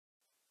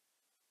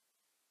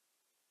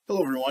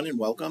Hello everyone and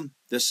welcome.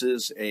 This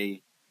is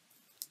a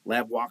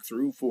lab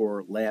walkthrough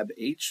for Lab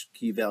H,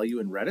 key value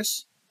in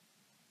Redis.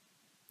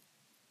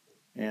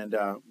 And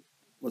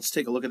let's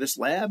take a look at this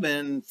lab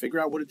and figure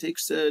out what it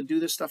takes to do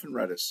this stuff in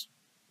Redis.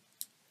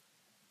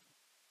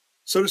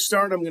 So to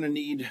start, I'm going to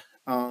need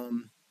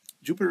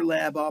Jupyter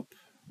Lab up.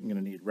 I'm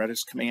going to need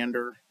Redis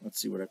Commander. Let's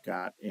see what I've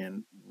got,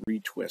 and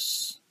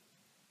retwists.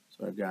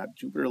 So I've got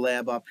Jupyter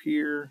Lab up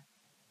here,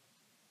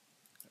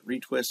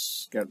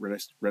 retwists, got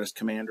Redis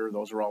Commander.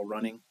 Those are all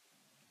running.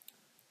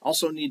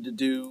 Also need to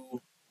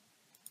do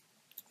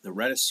the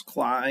Redis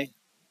CLI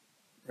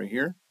right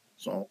here.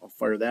 So I'll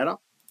fire that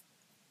up.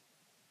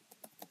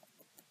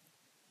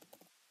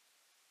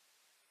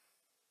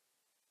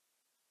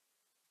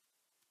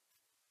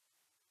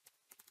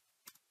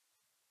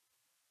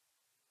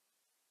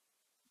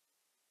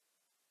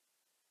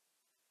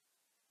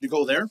 To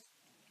go there,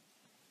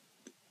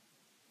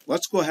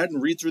 let's go ahead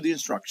and read through the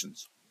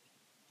instructions.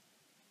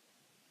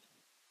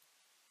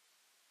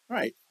 All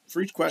right,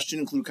 for each question,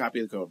 include a copy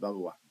of the code, blah, blah,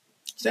 blah.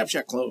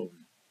 Snapchat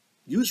clone.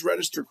 Use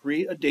Redis to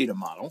create a data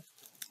model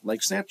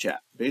like Snapchat.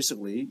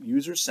 Basically,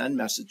 users send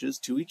messages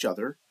to each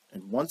other,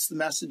 and once the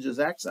message is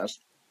accessed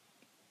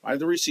by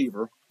the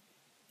receiver,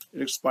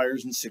 it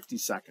expires in 60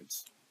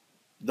 seconds.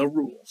 The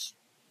rules.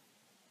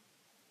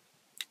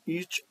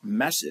 Each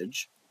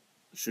message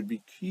should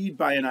be keyed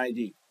by an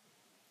ID.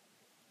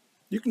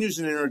 You can use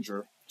an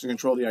integer to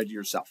control the ID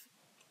yourself.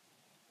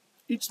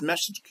 Each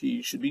message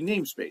key should be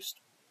namespaced.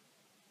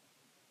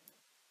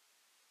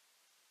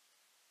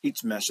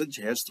 Each message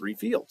has 3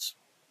 fields,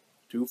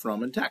 to,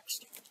 from, and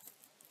text.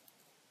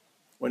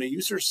 When a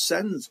user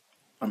sends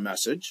a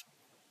message,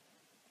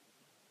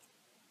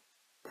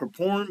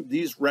 perform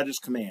these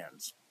Redis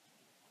commands.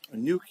 A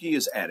new key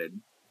is added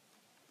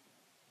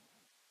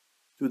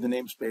to the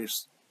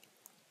namespace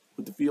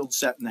with the field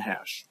set in the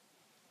hash.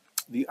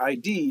 The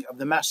ID of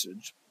the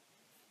message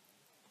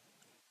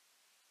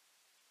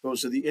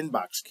goes to the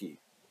inbox key.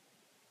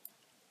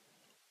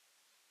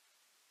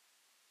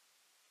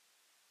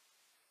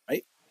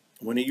 Right?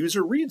 When a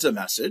user reads a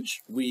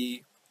message,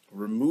 we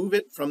remove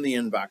it from the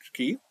inbox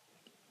key,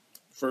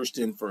 first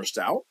in, first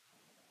out,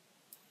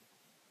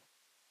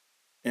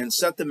 and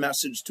set the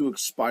message to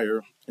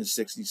expire in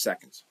 60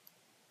 seconds.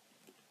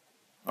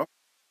 Okay.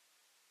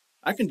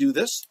 I can do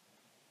this,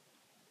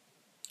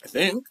 I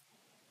think.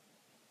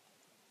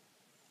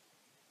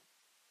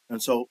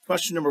 And so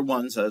question number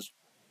 1 says,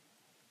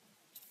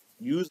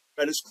 use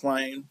the Redis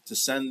client to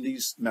send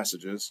these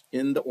messages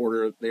in the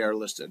order they are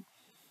listed.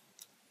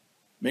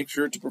 Make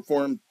sure to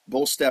perform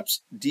both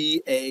steps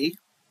DA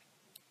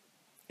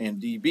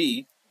and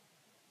DB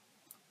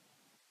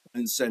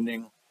when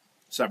sending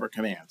separate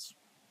commands.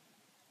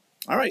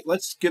 All right,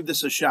 let's give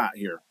this a shot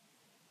here.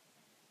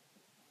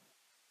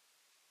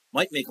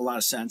 Might make a lot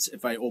of sense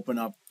if I open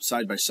up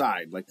side by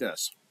side like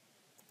this.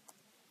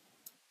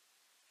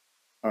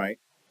 All right,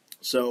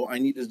 so I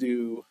need to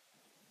do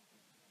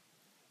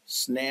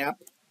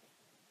snap.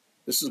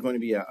 This is going to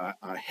be a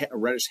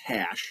Redis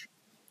hash.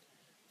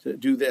 To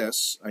do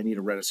this, I need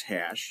a Redis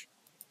hash.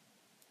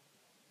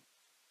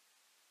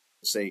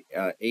 Say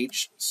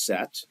h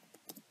set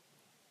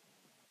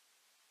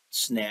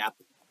snap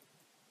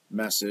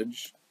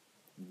message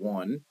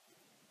 1,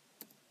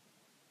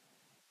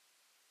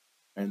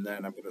 and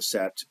then I'm going to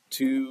set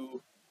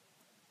to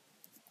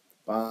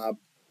Bob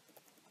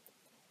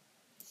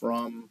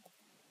from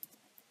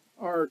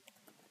Art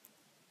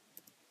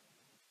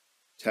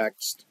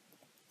text.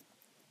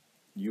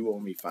 You owe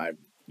me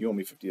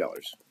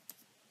 $50.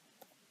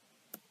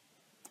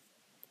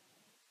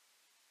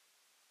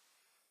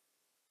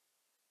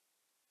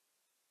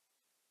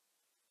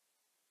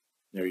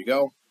 There you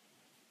go.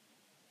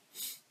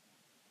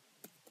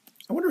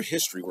 I wonder if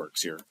history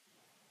works here.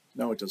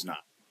 No, it does not.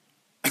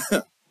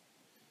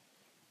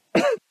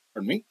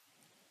 Pardon me.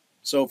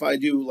 So if I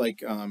do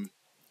like,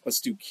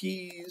 let's do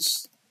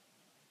keys,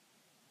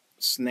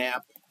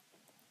 snap,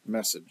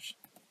 message.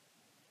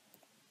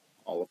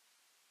 All of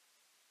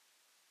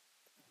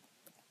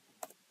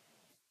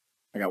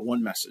I got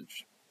one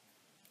message.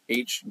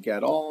 H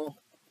get all,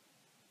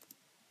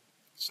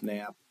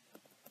 snap,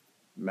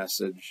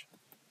 message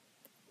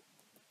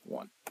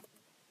 1.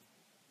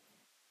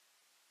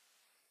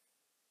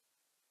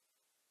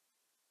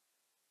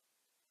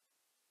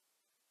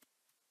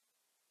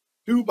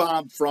 To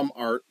Bob from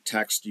Art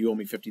text, you owe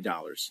me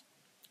 $50.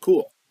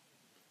 Cool.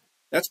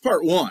 That's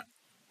part 1.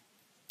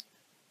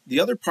 The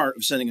other part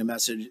of sending a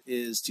message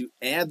is to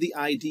add the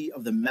ID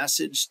of the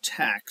message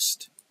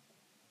text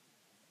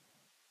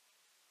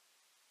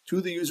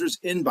to the user's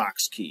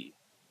inbox key,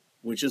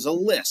 which is a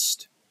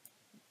list.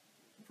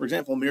 For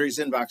example, Mary's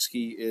inbox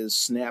key is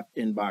snap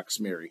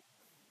inbox Mary.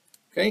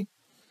 Okay?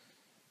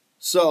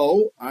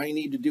 So I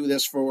need to do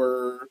this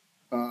for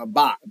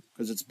Bob,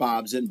 because it's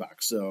Bob's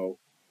inbox. So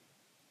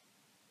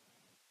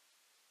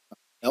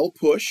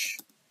lpush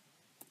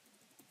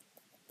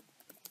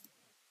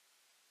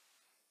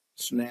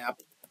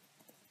snap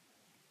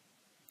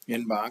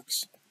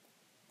inbox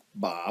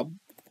Bob,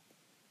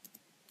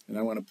 and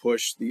I want to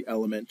push the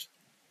element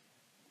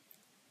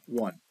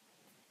 1,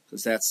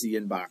 because that's the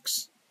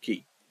inbox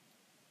key,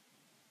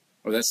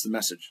 or that's the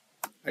message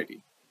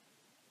ID.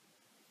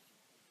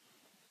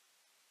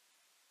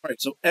 All right,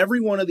 so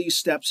every one of these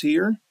steps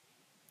here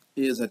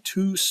is a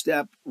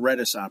 2-step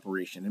Redis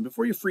operation. And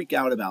before you freak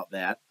out about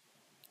that,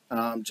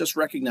 just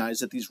recognize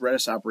that these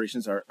Redis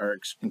operations are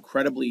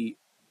incredibly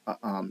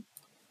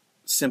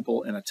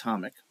simple and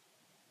atomic.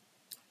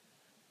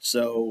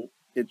 So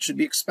it should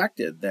be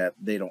expected that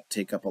they don't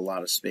take up a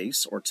lot of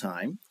space or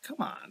time. Come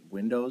on,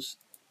 Windows.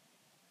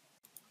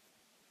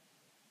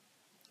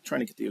 I'm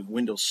trying to get the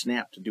Windows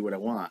Snap to do what I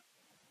want.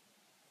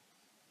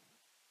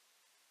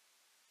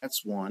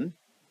 That's one.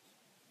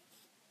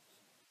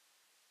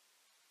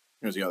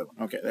 Here's the other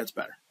one. Okay, that's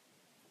better.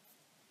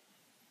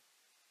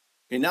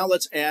 Okay, now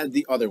let's add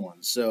the other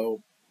one.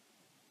 So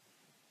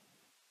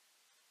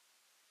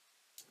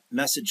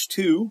message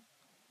 2.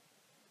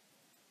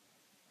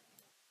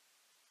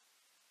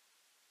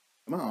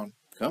 Come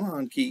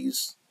on,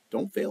 keys.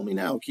 Don't fail me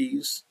now,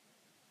 keys.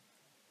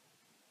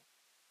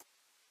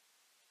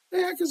 What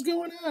the heck is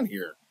going on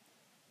here?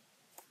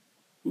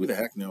 Who the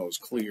heck knows?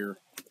 Clear.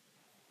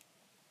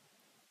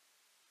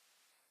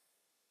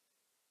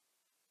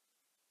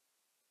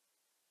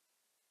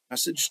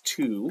 Message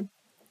 2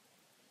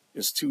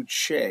 is to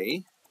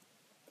Che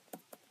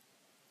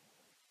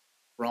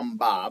from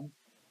Bob.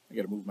 I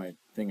got to move my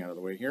thing out of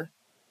the way here.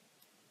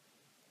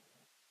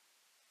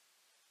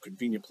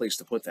 Convenient place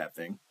to put that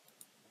thing.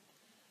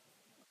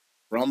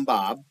 From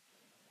Bob.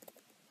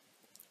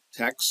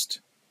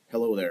 Text.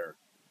 Hello there.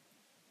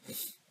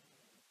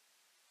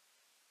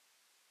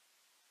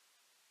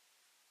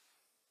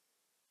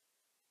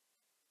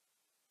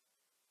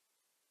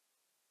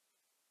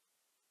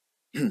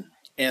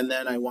 And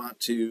then I want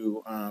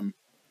to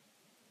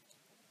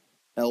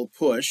L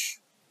push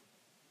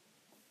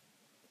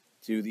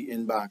to the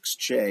inbox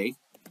Che,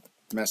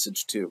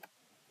 message 2.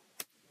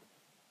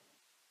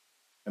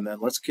 And then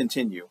let's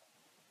continue.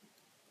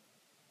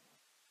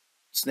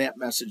 Snap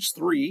message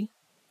 3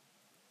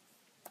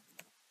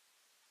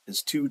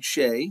 is to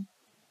Che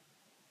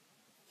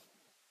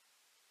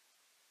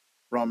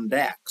from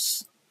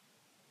Dax.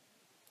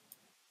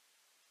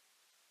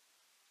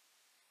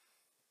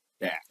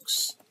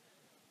 Dax.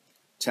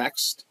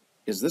 Text,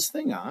 is this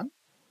thing on?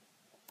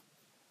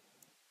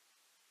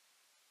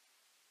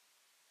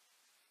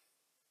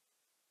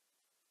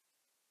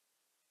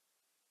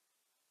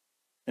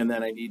 And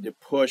then I need to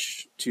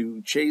push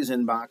to Che's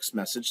inbox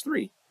message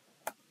 3.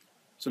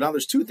 So now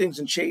there's 2 things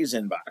in Che's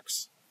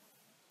inbox,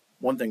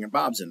 1 thing in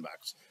Bob's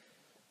inbox.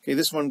 Okay,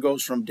 this one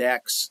goes from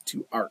Dax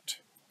to Art.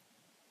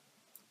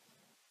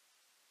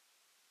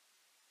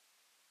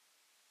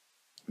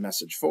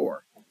 Message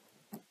 4.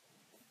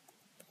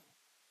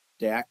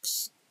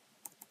 Dax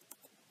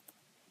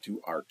to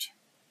Art.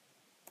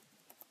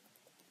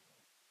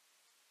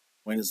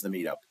 When is the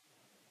meetup?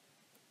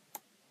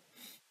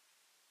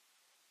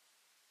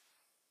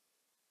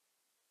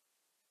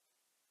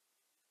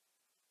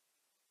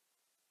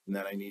 And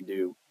then I need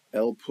to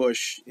L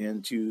push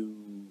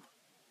into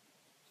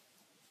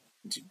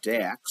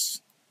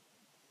Dax,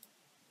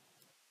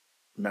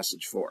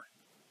 message 4.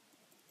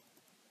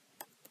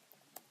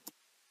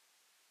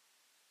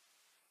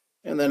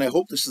 And then I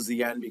hope this is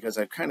the end because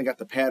I've kind of got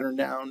the pattern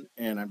down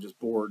and I'm just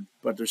bored,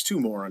 but there's 2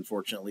 more,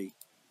 unfortunately.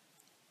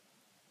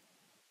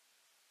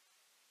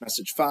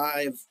 Message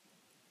 5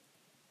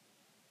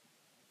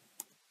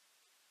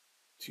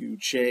 to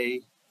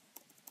Che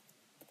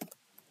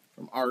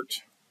from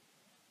Art.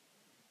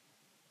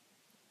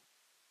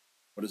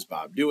 What is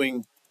Bob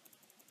doing?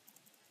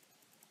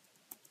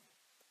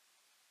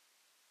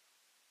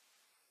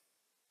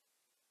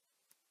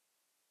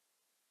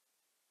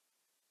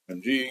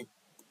 MG.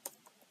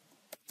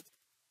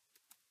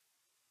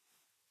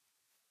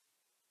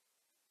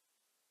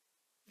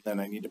 Then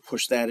I need to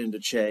push that into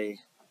Che.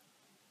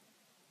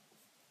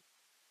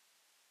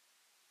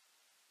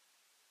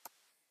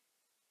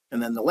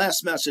 And then the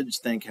last message,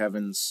 thank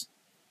heavens,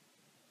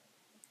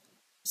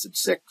 message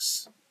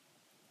 6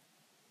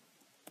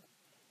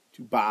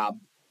 to Bob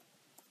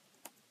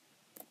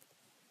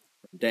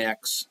from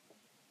Dax.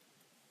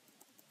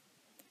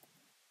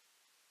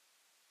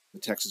 The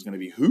text is going to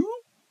be who?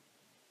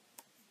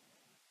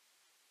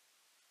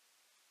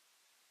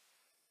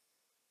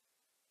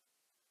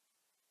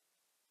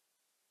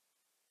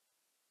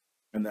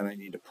 And then I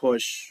need to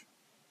push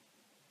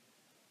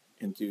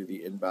into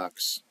the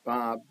inbox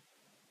Bob,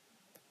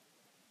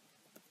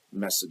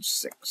 message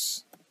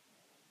 6.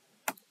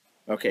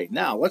 Okay,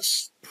 now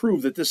let's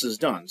prove that this is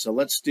done. So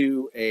let's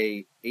do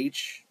a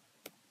h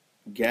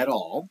get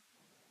all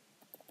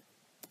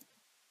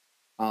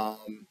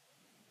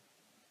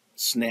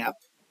snap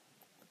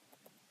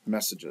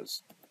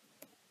messages.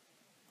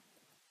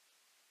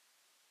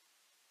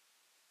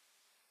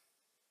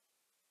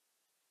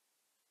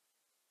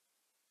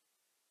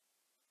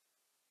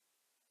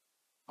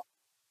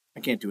 I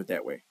can't do it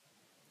that way.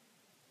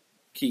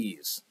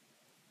 Keys.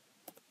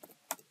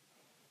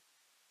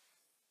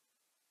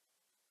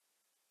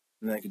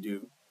 And then I could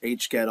do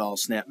h get all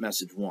snap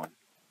message 1,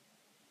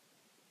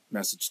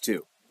 message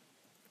 2.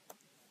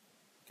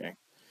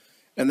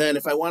 And then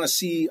if I want to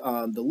see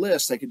the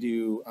list, I could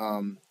do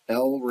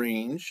L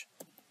range.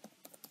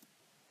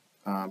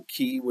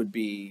 Key would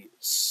be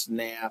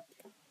snap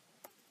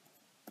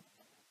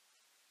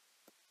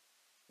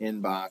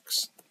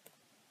inbox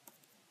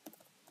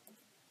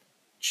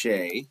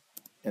Che,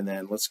 and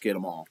then let's get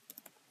them all.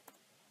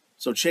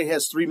 So Che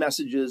has 3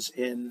 messages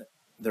in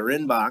their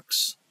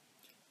inbox,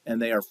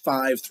 and they are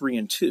 5, 3,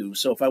 and 2.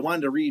 So if I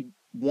wanted to read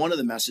one of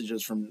the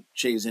messages from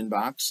Che's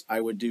inbox, I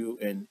would do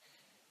an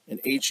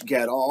H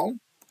get all,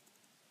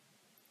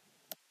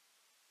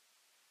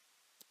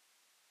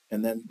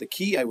 and then the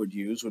key I would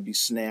use would be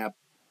snap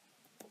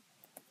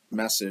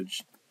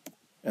message,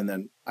 and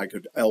then I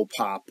could L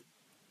pop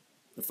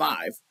the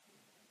 5,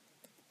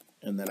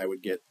 and then I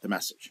would get the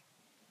message.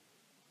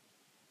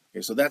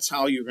 Okay, so that's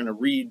how you're going to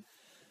read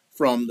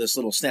from this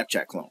little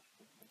Snapchat clone. All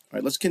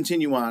right, let's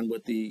continue on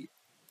with the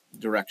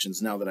directions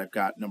now that I've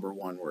got number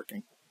 1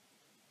 working.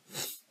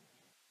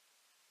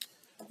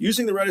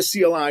 Using the Redis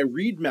CLI,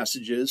 read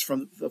messages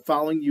from the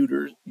following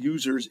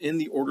users in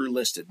the order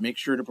listed. Make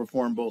sure to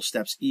perform both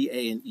steps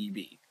EA and EB.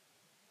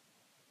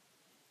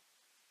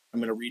 I'm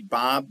going to read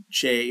Bob,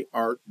 Che,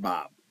 Art,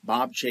 Bob.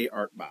 Bob, Che,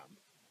 Art, Bob.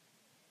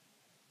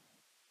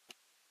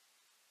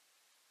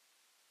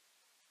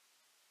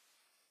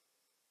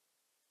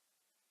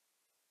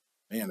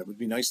 Man, it would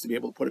be nice to be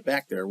able to put it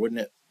back there,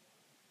 wouldn't it?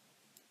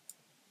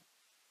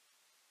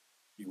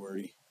 Be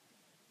wordy.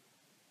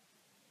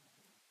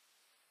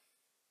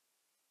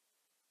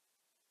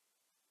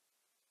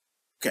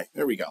 Okay,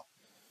 there we go.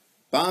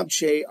 Bob,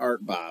 Che,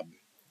 Art, Bob.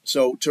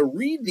 So to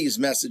read these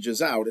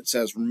messages out, it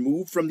says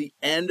remove from the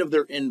end of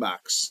their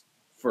inbox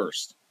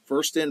first.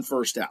 First in,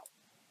 first out.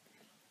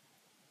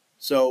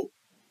 So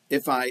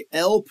if I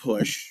L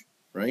push,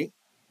 right,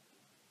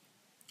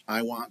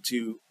 I want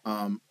to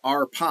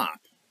R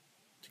pop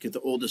to get the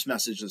oldest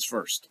messages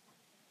first.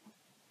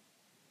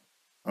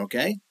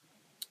 Okay?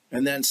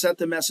 And then set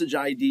the message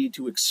ID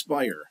to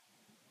expire.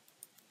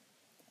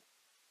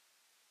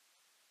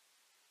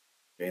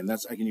 Okay, and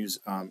that's I can use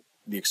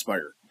the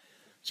expire.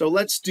 So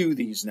let's do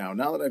these now.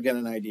 Now that I've got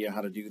an idea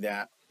how to do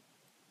that.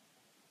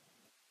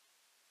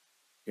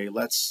 Okay,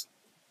 let's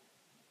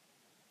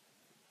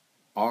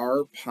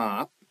R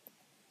pop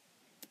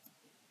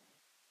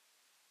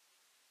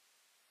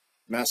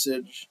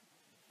message,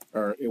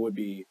 or it would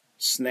be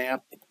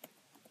snap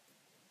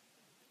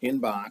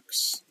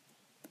inbox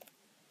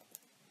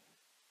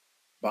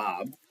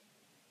Bob.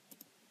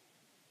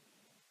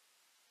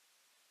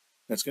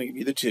 That's going to give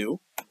me the 2.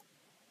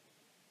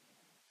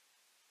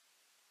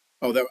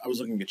 Oh, I was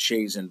looking at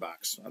Che's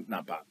inbox,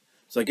 not Bob.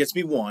 So that gets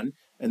me 1,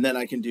 and then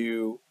I can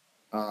do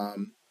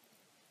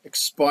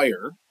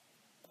expire.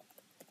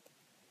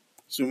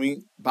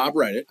 Assuming Bob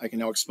read it, I can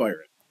now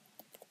expire it.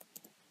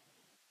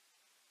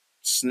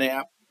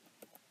 Snap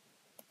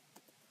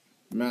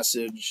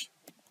message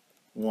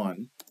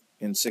 1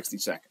 in 60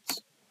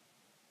 seconds.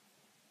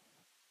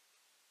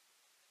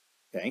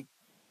 Okay.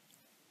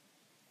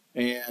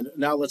 And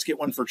now let's get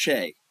one for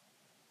Che.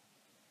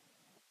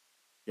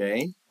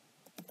 Okay.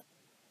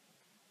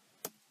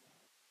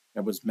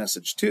 That was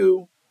message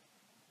 2.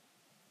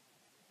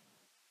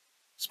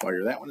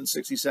 Expire that one in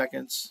 60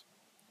 seconds.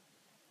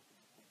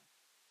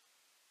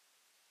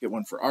 Get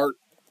one for Art.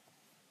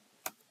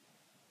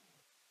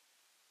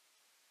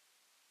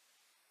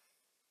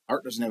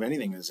 Art doesn't have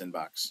anything in his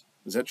inbox.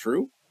 Is that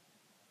true?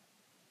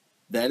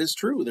 That is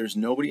true. There's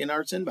nobody in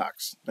Art's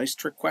inbox. Nice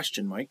trick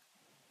question, Mike.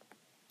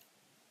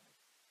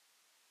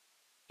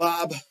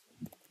 Bob.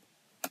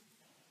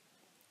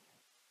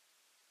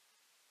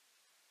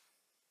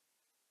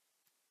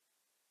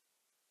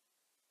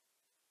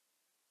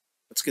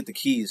 Let's get the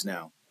keys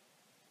now.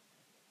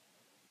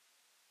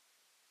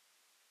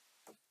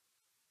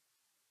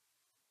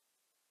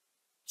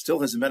 Still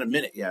hasn't been a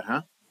minute yet,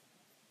 huh?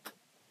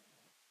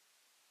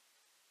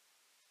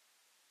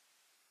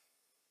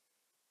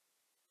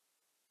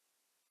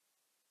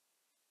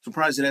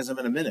 Surprised it hasn't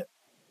been a minute.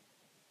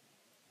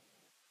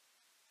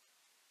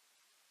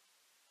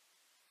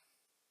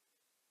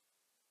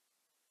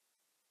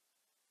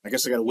 I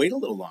guess I got to wait a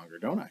little longer,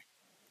 don't I?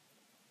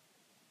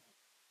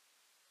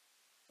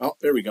 Oh,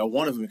 there we go.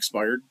 One of them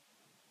expired.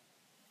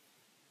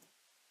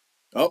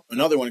 Oh,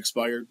 another one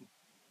expired.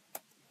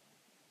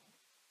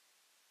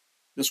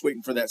 Just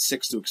waiting for that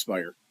 6 to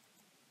expire.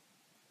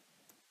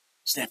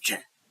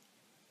 Snapchat.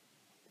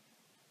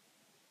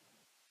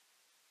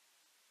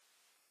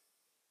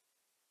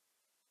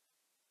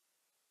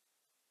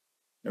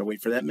 Gotta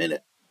wait for that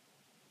minute.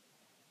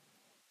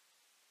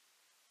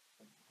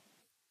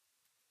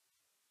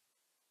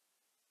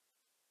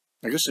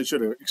 I guess I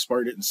should have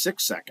expired it in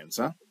 6 seconds,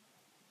 huh?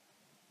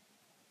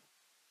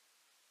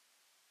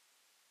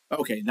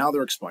 Okay, now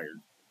they're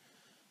expired.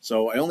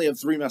 So I only have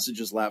 3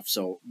 messages left.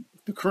 So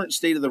the current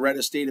state of the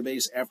Redis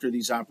database after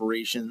these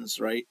operations,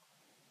 right,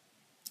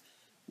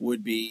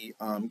 would be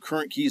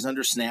current keys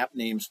under snap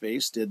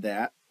namespace, did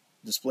that.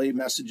 Display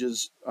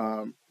messages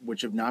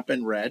which have not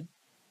been read.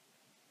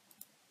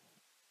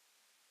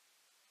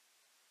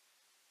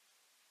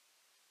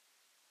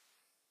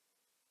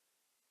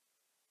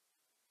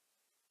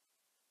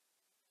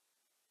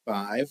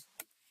 5,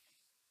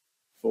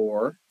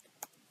 4,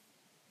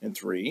 and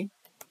 3.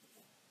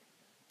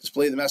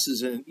 Display the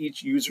message in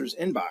each user's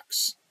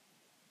inbox.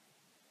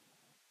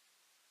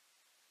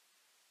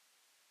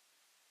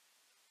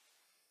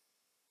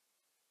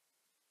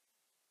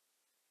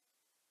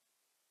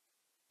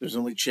 There's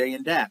only Che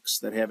and Dax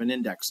that have an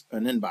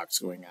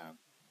inbox going on.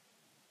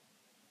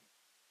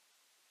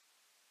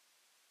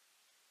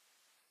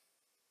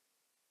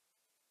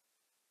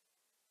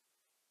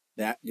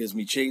 That gives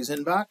me Che's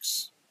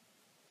inbox.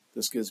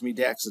 This gives me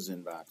Dax's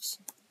inbox.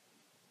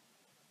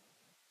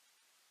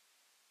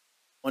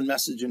 1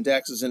 message in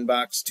Dax's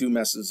inbox, 2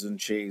 messages in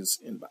Che's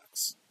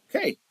inbox.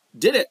 Okay,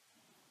 did it.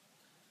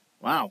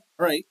 Wow.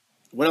 All right.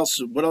 What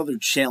else? What other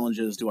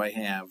challenges do I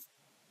have?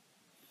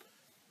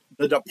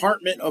 The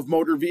Department of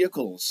Motor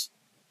Vehicles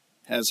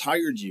has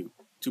hired you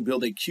to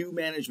build a queue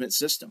management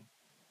system.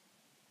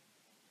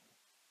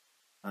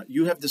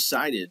 You have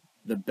decided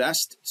the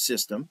best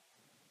system.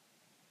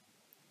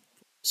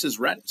 This is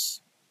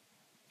Redis.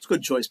 It's a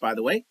good choice, by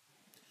the way.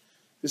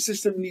 The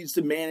system needs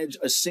to manage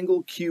a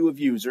single queue of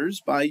users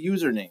by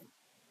username.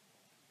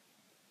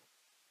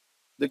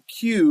 The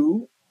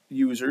queue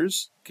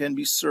users can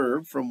be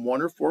served from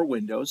 1 or 4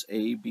 windows,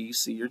 A, B,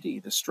 C, or D.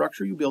 The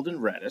structure you build in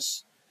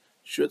Redis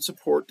should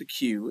support the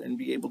queue and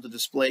be able to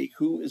display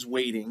who is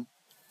waiting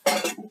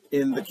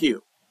in the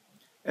queue.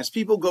 As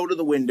people go to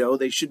the window,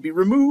 they should be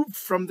removed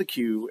from the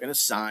queue and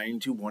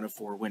assigned to 1 of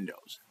 4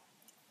 windows.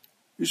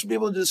 You should be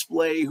able to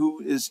display who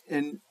is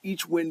in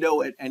each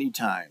window at any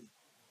time.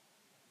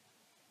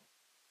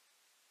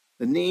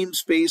 The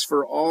namespace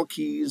for all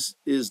keys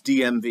is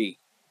DMV.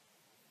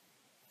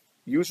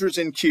 Users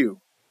in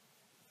queue.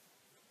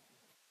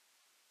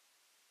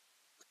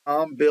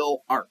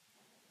 Bill,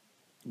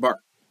 Bart.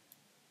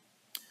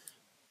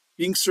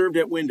 Being served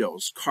at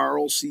windows,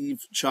 Carl,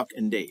 Steve, Chuck,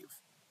 and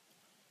Dave.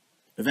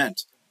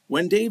 Event.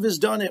 When Dave is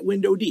done at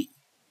window D,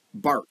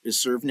 Bart is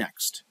served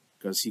next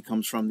because he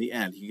comes from the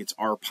end. He gets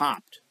R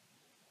popped.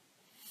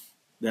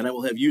 Then I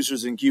will have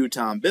users in queue,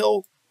 Tom,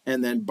 Bill,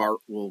 and then Bart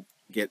will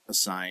get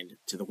assigned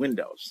to the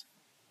windows.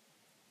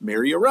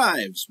 Mary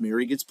arrives.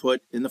 Mary gets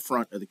put in the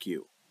front of the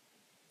queue.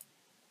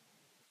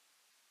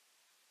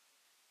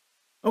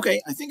 Okay,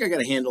 I think I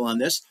got a handle on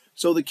this.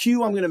 So the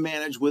queue I'm going to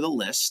manage with a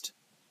list.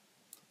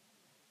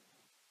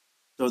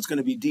 So it's going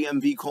to be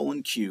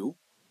DMV:Q.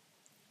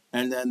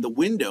 And then the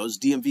windows,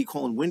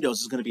 DMV:Windows,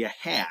 is going to be a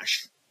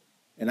hash.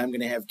 And I'm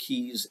going to have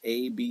keys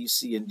A, B,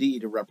 C, and D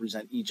to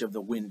represent each of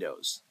the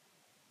windows.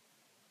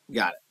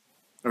 Got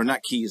it. Or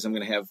not keys, I'm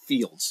going to have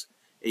fields.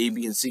 A,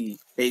 B, C,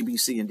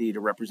 and D to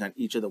represent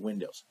each of the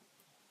windows.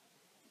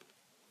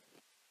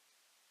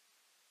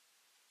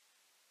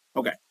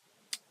 Okay.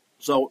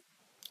 So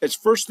it's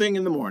first thing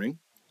in the morning.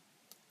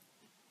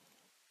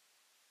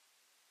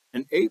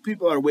 And 8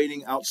 people are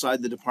waiting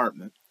outside the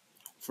department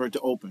for it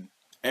to open.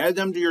 Add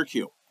them to your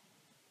queue.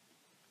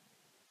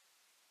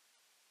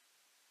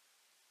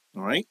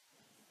 All right.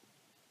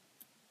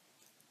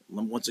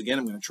 Once again,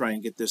 I'm going to try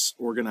and get this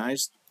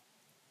organized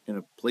in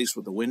a place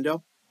with a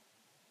window.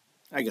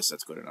 I guess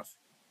that's good enough.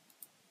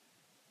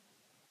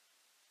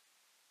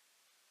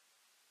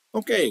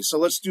 Okay, so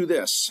let's do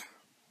this.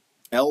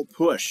 L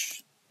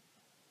push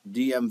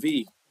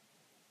DMV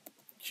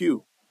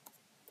Q.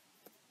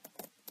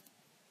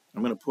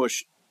 I'm going to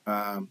push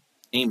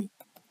Amy.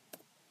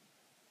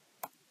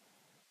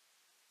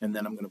 And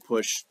then I'm going to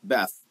push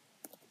Beth.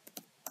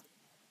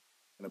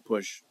 I'm going to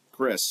push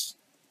Chris.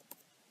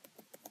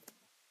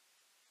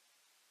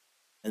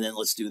 And then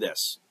let's do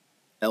this.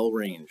 L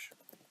range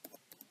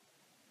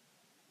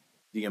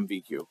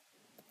DMVQ.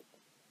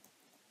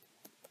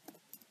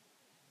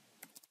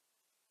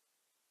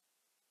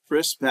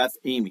 Chris, Beth,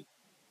 Amy.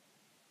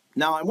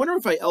 Now I wonder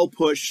if I L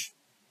push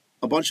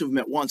a bunch of them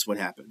at once, what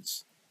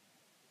happens?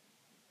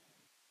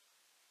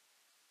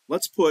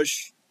 Let's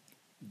push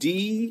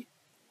D,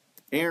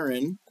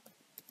 Aaron,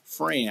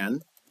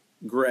 Fran,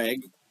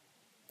 Greg,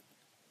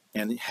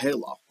 and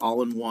Hela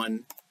all in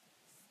one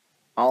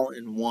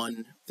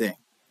thing.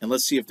 And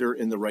let's see if they're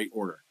in the right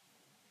order.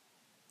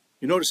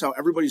 You notice how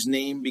everybody's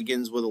name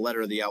begins with a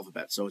letter of the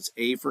alphabet. So it's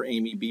A for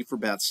Amy, B for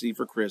Beth, C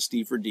for Chris,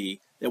 D for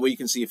D. That way you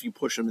can see if you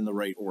push them in the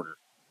right order.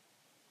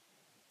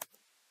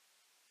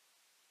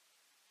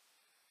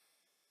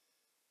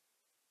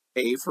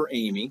 A for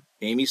Amy.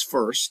 Amy's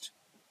first.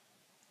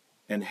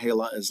 And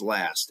Hela is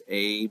last.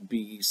 A,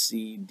 B,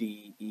 C,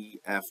 D, E,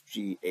 F,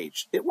 G,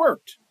 H. It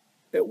worked.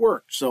 It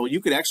worked. So you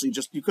could actually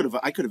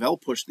I could have L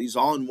pushed these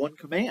all in one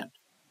command.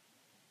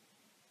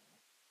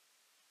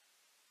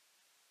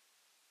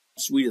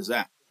 How sweet is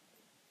that?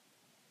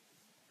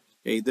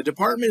 Okay, the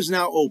department is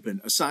now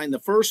open. Assign the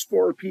first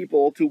 4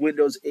 people to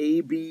windows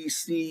A, B,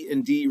 C,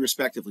 and D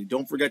respectively.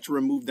 Don't forget to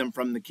remove them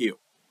from the queue.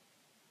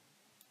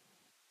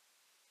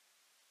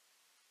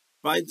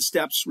 Provide the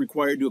steps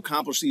required to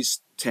accomplish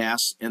these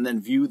tasks and then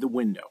view the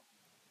window.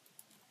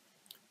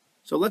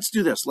 So let's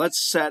do this.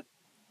 Let's set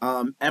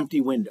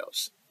empty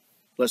windows.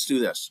 Let's do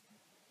this.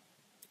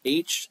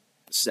 H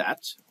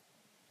set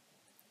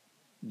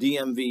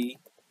DMV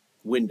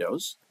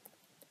windows.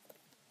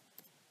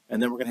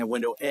 And then we're going to have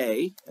window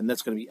A, and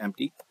that's going to be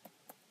empty.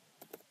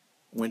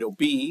 Window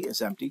B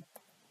is empty.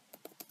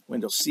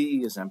 Window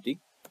C is empty.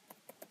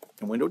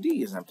 And window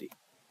D is empty.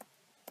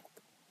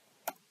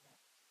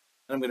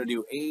 And I'm going to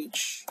do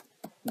H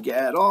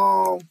get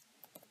all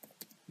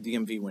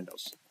DMV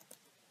windows.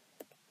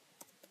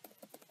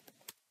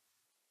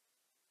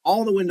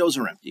 All the windows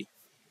are empty.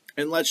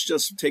 And let's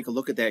just take a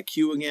look at that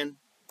queue again.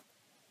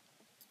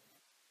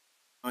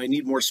 I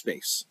need more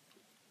space.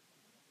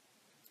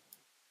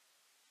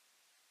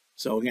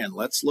 So again,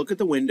 let's look at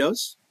the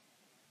windows.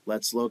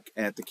 Let's look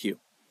at the queue.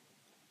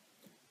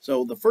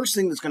 So the first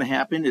thing that's going to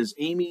happen is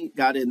Amy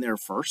got in there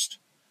first.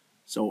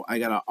 So I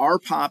got to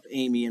rpop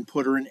Amy and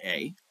put her in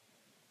A.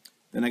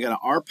 Then I got to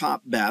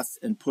rpop Beth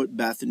and put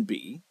Beth in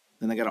B.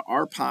 Then I got to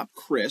rpop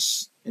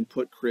Chris and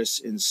put Chris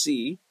in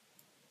C.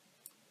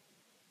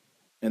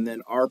 And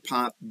then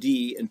rpop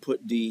D and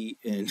put D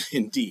in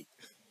D.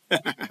 All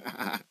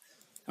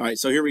right,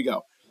 so here we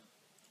go.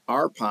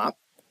 Rpop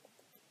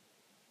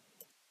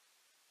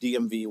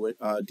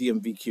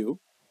DMVQ.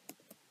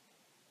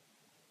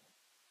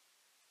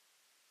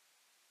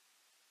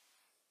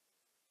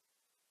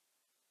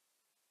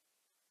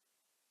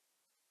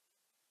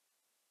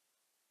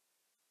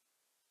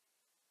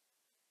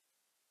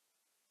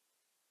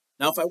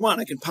 Now, if I want,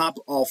 I can pop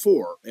all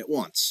four at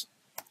once.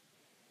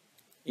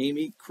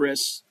 Amy,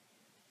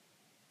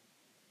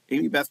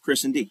 Beth,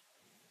 Chris, and D.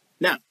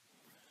 Now,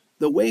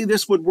 the way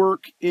this would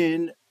work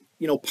in,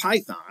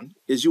 Python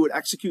is you would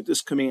execute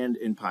this command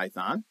in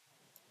Python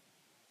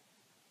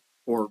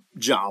or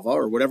Java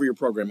or whatever your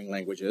programming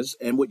language is,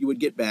 and what you would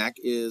get back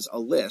is a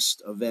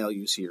list of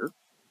values here.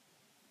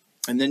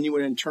 And then you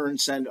would in turn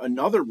send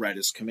another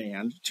Redis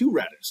command to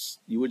Redis.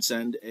 You would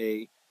send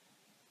a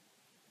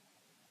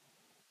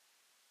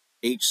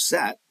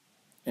hset,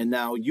 and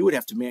now you would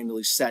have to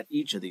manually set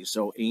each of these.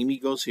 So Amy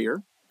goes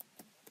here,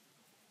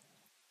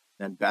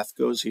 then Beth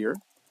goes here,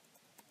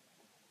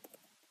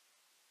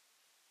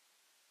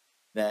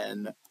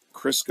 then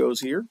Chris goes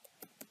here,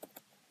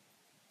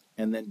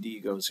 and then D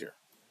goes here.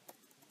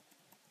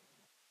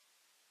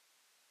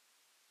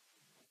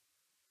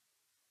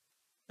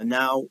 And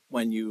now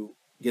when you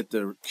get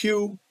the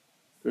queue,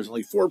 there's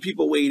only 4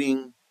 people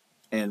waiting,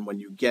 and when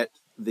you get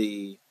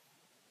the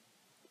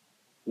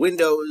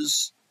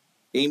windows,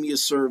 Amy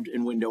is served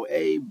in window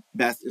A,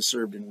 Beth is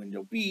served in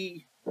window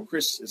B,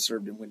 Chris is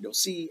served in window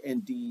C,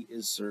 and D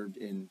is served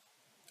in,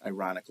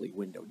 ironically,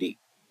 window D.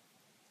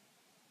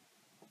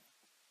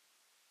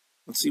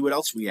 Let's see what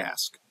else we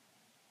ask.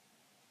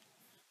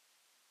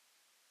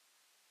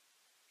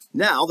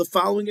 Now the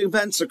following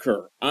events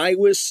occur.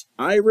 Iris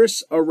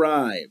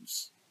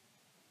arrives.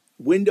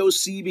 Window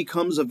C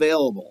becomes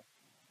available.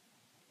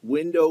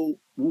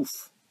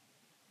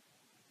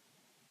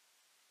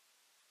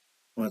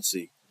 Let's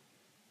see.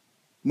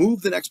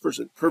 Move the next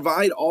person.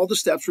 Provide all the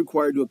steps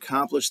required to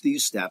accomplish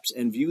these steps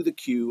and view the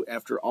queue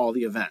after all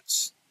the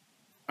events.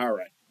 All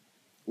right.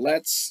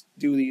 Let's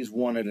do these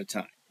one at a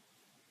time.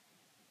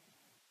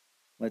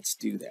 Let's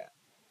do that.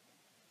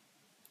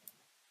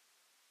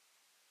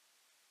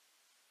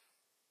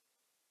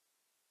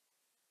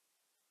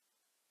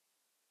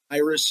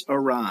 Iris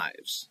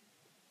arrives.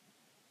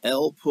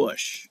 L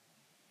push.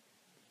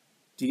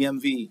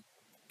 DMV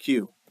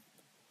Q.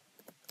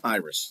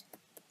 Iris.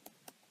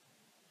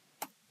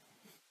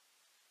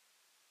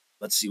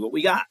 Let's see what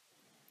we got.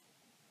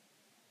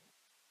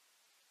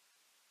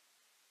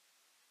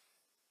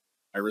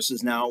 Iris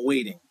is now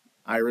waiting.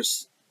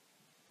 Iris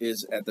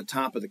is at the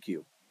top of the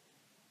queue.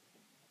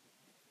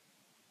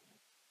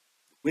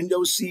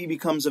 Window C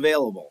becomes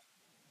available.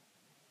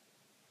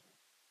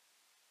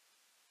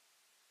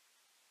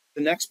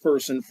 The next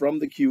person from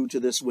the queue to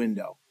this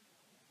window.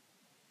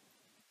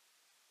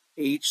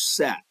 H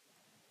set.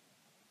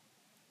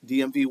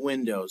 DMV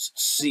Windows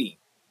C.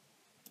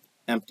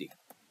 Empty.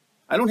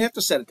 I don't have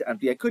to set it to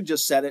empty. I could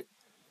just set it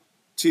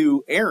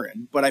to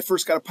Aaron, but I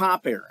first got to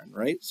pop Aaron,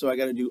 right? So I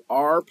got to do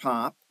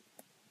rpop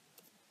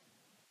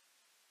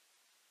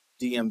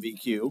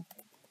DMVQ.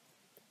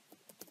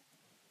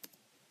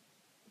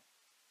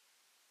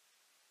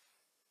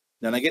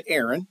 Then I get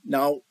Aaron.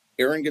 Now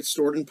Aaron gets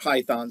stored in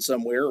Python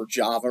somewhere or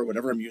Java or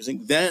whatever I'm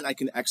using. Then I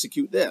can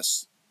execute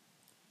this.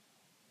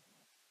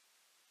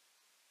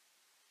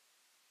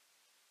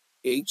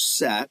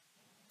 hset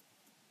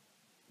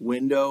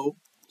window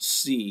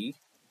C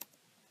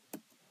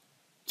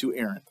to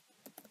Aaron.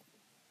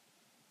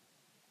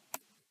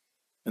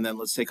 And then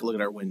let's take a look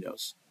at our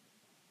windows.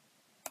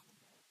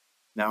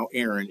 Now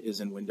Aaron is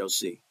in window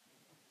C.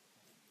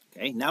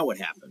 Okay, now what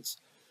happens?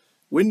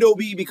 Window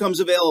B becomes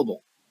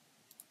available.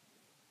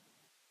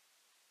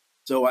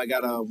 So I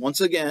got to,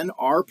 once again,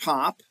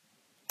 rpop.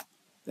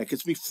 That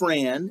gets me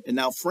Fran, and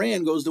now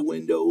Fran goes to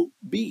window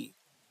B.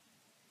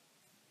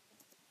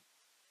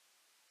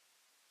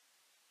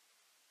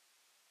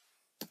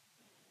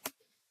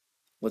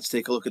 Let's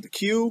take a look at the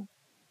queue.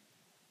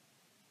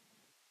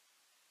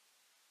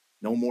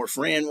 No more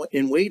Fran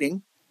in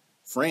waiting.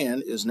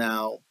 Fran is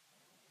now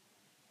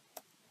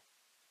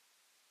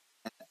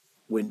at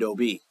window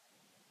B.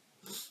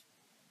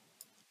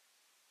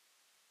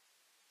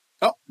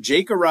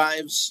 Jake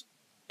arrives,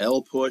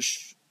 L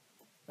push.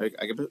 I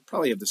could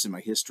probably have this in my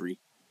history.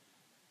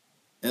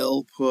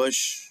 L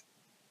push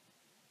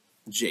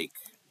Jake.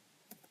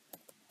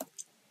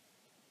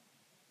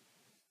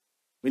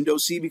 Window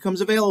C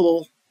becomes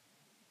available.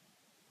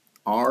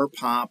 R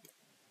pop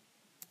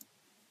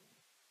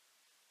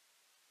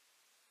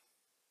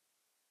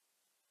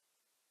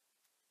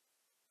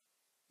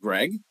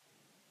Greg.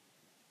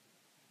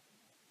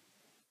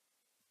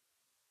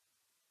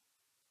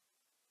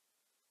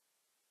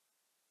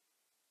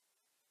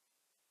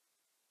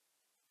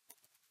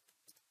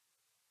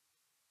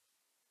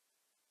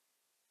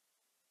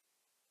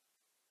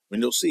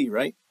 Window C,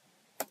 right?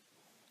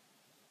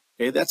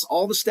 Okay, that's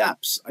all the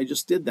steps. I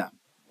just did them.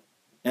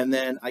 And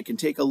then I can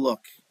take a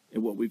look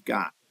at what we've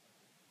got.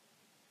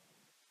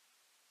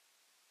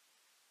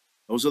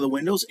 Those are the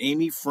windows,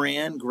 Amy,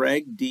 Fran,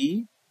 Greg,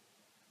 D.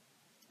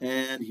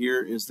 And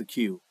here is the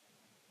Q.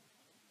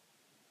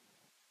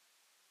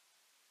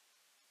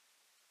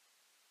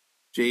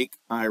 Jake,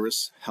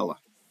 Iris, Hella.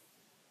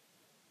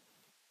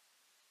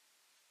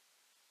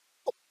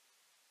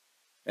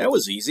 That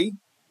was easy.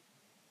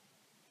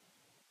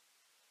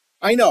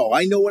 I know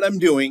what I'm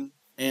doing.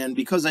 And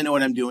because I know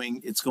what I'm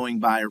doing, it's going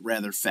by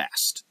rather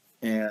fast.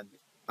 And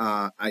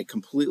I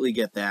completely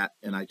get that,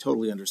 and I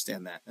totally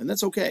understand that. And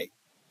that's okay.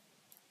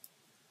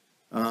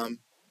 You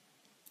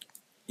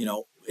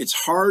know,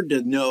 it's hard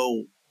to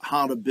know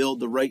how to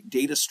build the right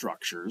data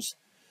structures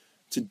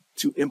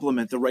to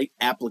implement the right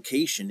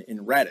application in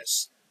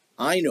Redis.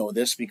 I know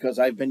this because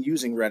I've been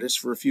using Redis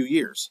for a few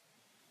years.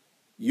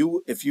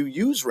 If you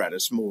use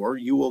Redis more,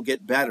 you will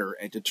get better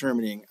at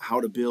determining how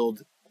to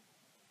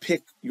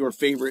pick your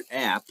favorite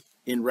app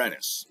in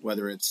Redis,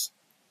 whether it's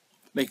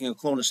making a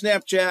clone of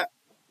Snapchat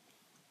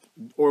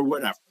or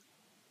whatever,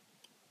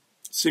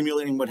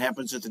 simulating what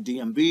happens at the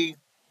DMV,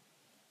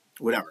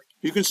 whatever.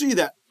 You can see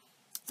that.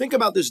 Think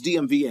about this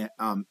DMV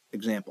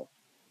example.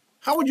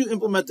 How would you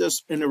implement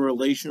this in a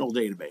relational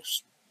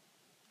database?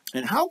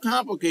 And how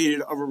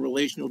complicated of a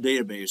relational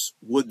database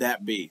would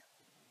that be?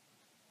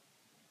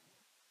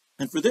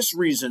 And for this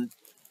reason,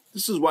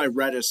 this is why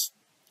Redis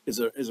is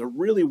a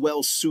really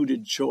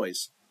well-suited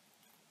choice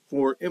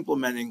for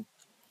implementing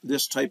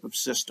this type of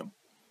system.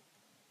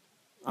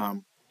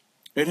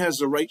 It has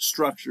the right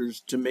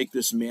structures to make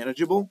this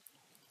manageable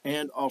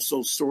and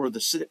also store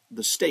the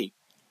state.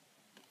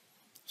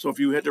 So if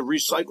you had to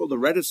recycle the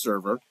Redis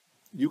server,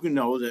 you can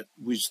know that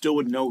we still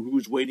would know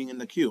who's waiting in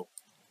the queue,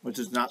 which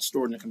is not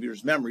stored in the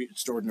computer's memory,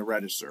 it's stored in the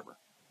Redis server.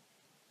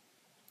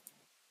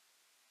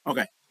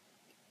 Okay.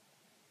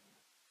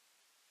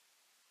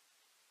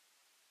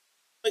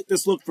 Make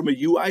this look from a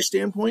UI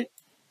standpoint.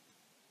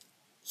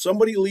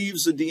 Somebody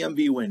leaves the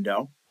DMV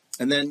window,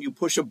 and then you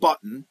push a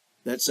button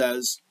that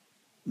says,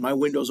 my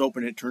window's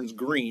open, it turns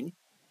green.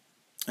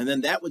 And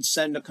then that would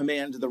send a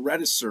command to the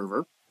Redis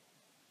server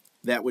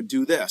that would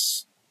do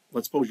this.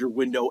 Let's suppose your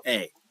window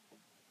A.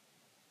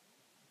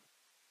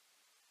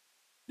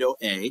 Window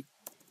A.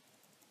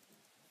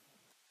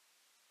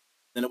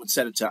 Then it would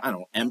set it to, I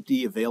don't know,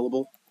 empty,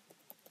 available.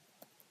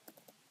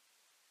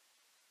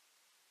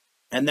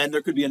 And then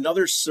there could be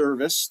another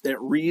service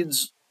that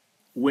reads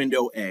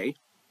window A.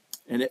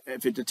 And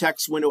if it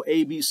detects window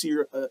A, B, C,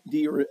 or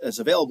D as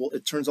available,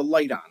 it turns a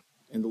light on,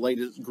 and the light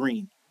is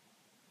green.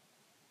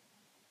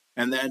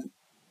 And then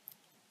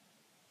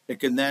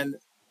it can then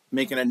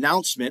make an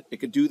announcement. It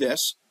could do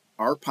this,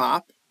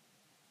 rpop,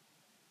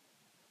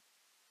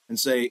 and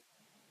say,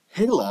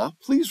 Hela,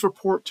 please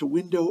report to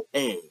window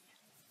A.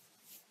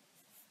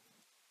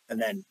 And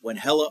then when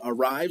Hela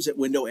arrives at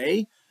window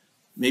A,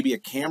 maybe a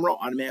camera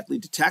automatically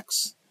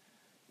detects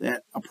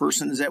that a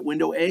person is at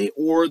window A,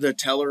 or the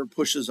teller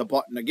pushes a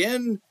button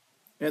again,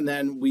 and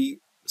then we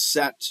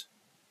set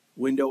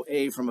window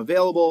A from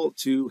available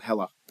to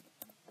Hela.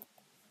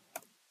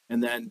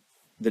 And then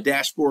the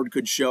dashboard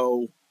could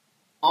show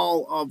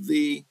all of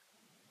the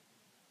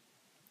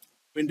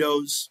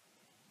windows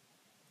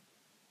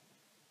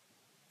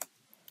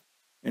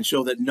and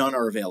show that none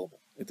are available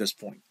at this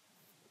point.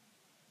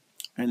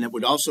 And it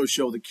would also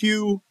show the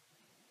queue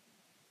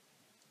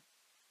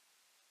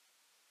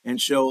and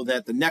show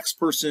that the next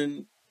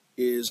person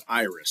is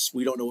Iris.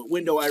 We don't know what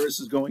window Iris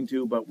is going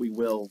to, but we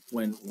will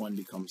when one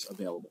becomes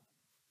available.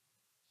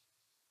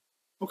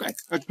 Okay,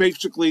 that's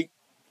basically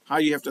how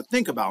you have to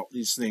think about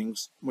these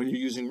things when you're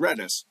using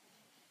Redis.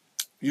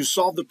 You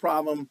solve the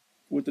problem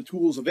with the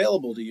tools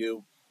available to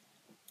you.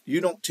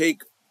 You don't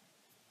take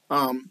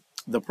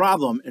the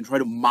problem and try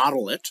to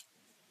model it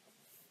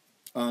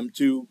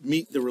to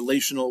meet the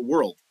relational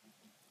world.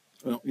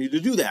 You don't need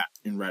to do that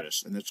in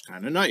Redis, and it's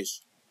kind of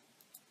nice.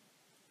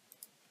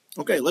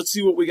 Okay, let's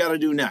see what we got to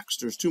do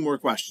next. There's two more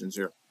questions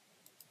here.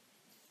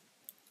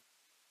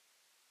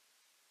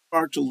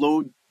 Start to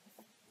load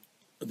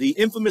the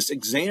infamous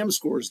exam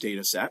scores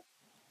data set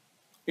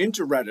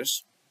into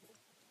Redis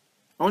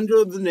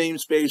under the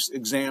namespace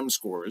exam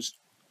scores.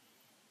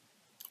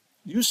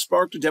 Use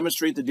Spark to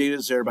demonstrate the data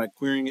is there by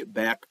querying it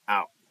back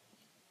out.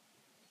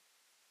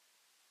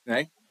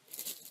 Okay?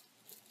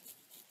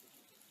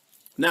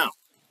 Now,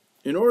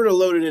 in order to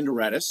load it into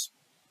Redis,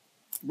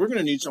 we're going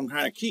to need some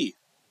kind of key.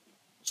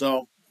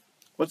 So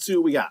let's see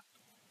what we got.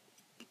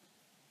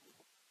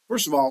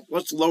 First of all,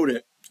 let's load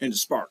it into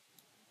Spark.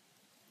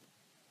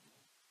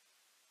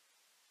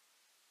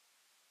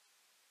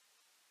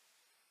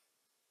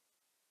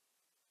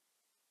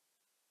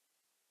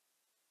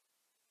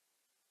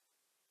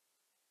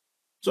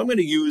 So I'm going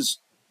to use,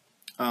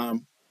 I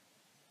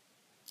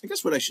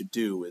guess what I should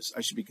do is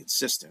I should be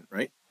consistent,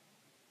 right?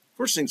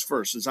 First things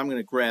first is I'm going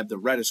to grab the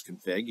Redis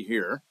config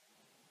here,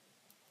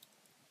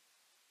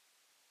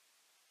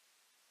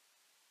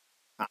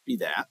 copy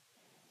that,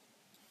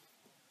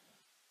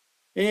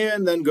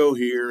 and then go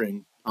here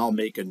and I'll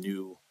make a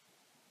new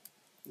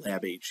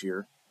lab H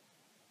here.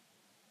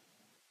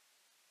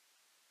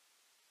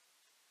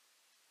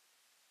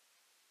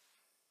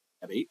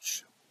 Lab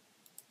H.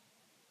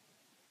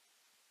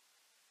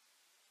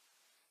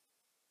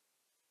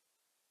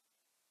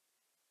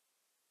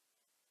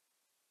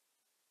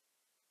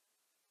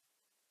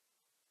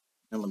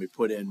 And let me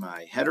put in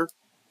my header.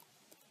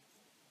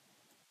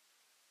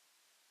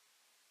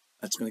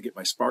 That's going to get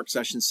my Spark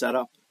session set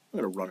up. I'm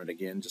going to run it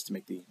again just to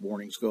make the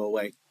warnings go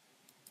away.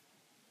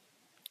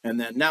 And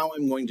then now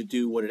I'm going to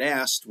do what it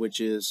asked, which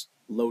is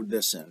load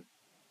this in.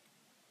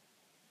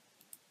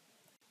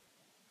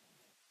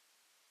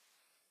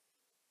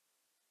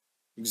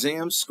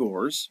 Exam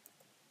scores,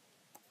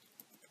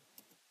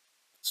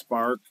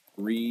 Spark,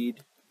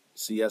 read,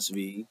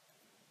 CSV,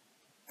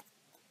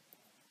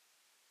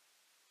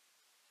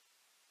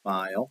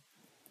 file.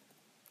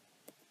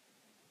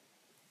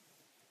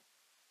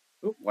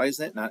 Oh, why is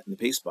that not in the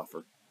paste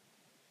buffer?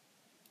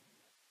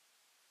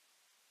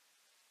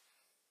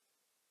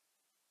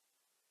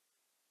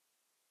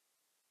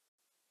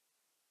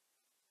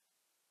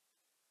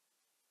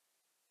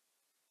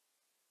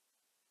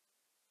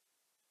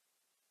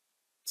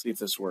 Let's see if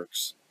this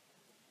works.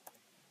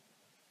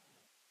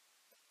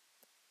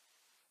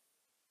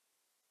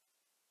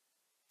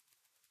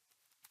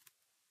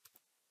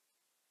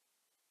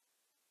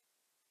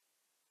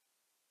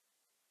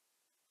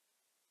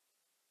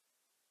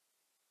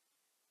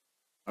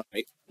 All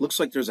right, looks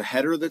like there's a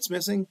header that's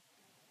missing.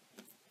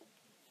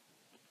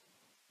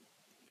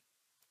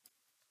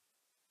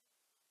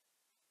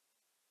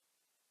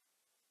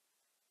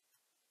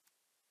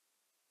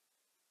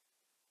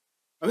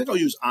 I think I'll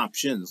use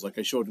options like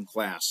I showed in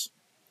class.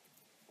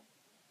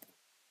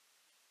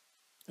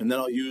 And then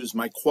I'll use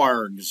my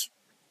quargs.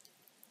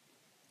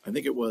 I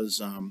think it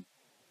was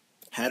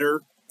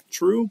header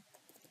true.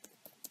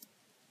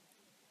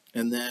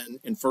 And then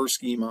infer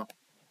schema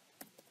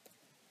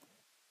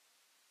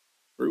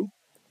true.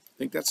 I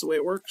think that's the way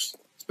it works.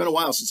 It's been a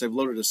while since I've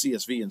loaded a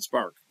CSV in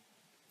Spark.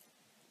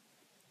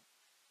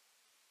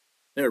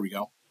 There we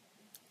go.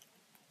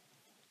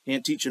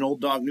 Can't teach an old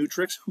dog new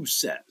tricks? Who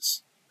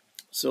says?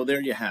 So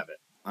there you have it.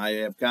 I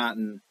have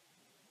gotten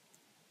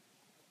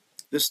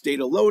this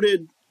data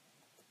loaded,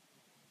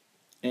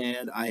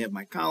 and I have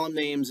my column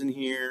names in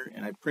here,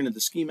 and I printed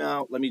the schema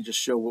out. Let me just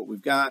show what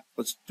we've got.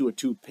 Let's do a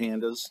two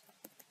pandas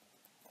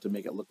to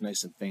make it look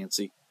nice and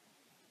fancy.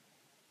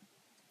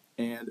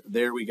 And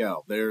there we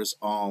go. There's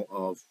all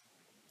of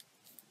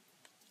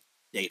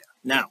data.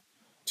 Now,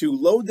 to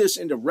load this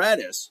into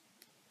Redis,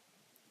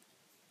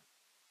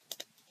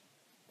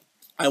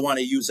 I want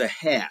to use a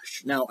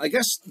hash. Now, I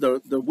guess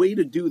the way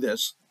to do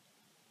this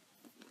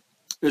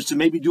is to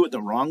maybe do it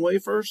the wrong way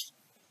first,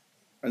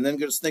 and then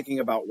get us thinking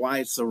about why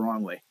it's the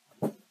wrong way.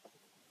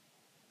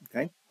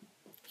 Okay?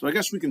 So I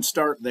guess we can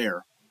start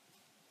there.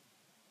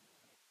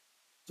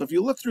 So if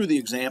you look through the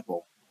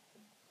example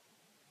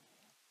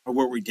of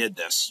where we did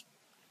this,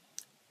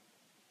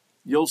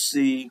 you'll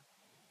see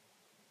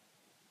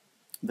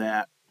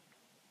that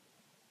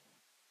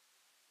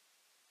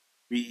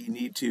we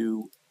need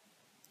to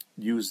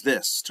use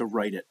this to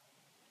write it.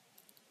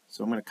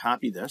 So I'm going to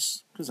copy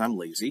this because I'm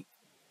lazy.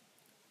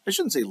 I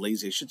shouldn't say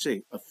lazy, I should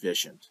say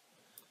efficient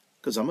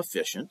because I'm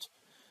efficient.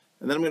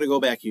 And then I'm going to go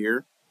back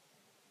here.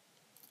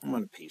 I'm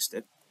going to paste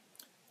it.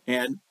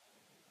 And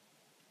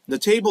the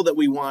table that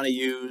we want to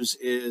use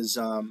is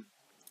we're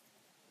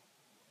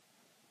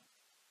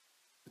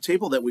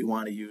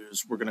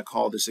going to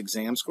call this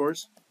exam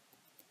scores.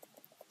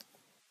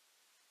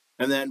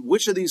 And then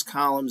which of these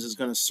columns is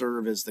going to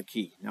serve as the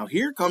key? Now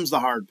here comes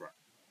the hard part,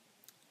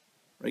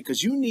 right?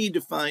 Because you need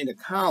to find a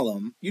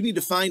column, you need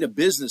to find a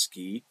business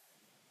key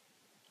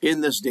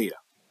in this data.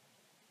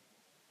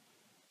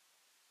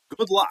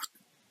 Good luck.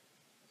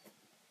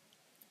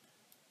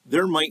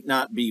 There might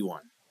not be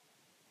one,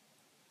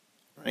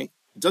 right?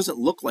 It doesn't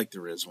look like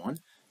there is one.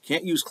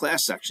 Can't use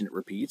class section, it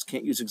repeats.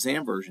 Can't use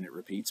exam version, it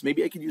repeats.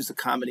 Maybe I could use the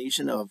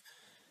combination of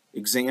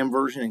exam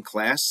version and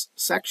class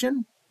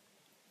section.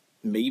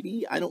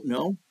 Maybe, I don't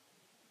know.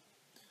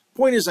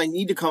 Point is, I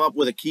need to come up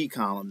with a key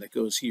column that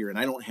goes here, and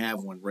I don't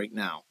have one right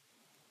now.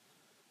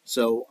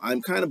 So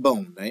I'm kind of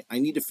boned. I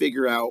need to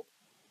figure out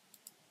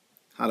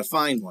how to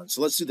find one.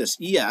 So let's do this,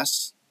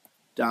 es.count,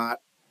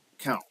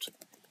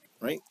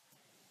 right?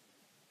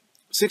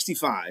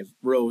 65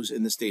 rows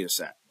in this data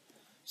set.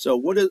 So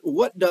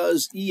what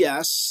does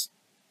es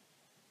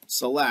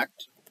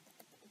select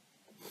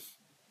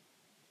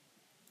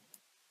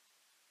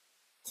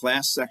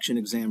class section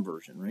exam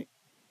version, right?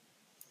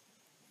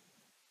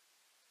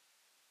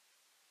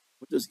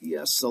 What does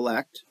ES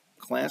select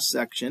class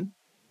section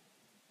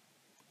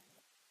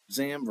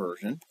exam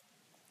version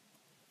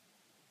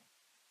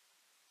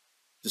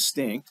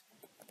distinct?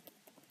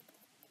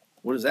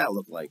 What does that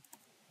look like?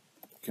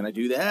 Can I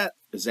do that?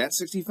 Is that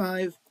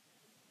 65?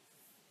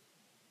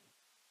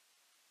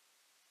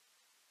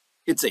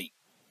 It's 8.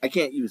 I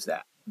can't use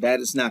that. That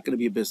is not going to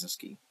be a business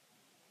key.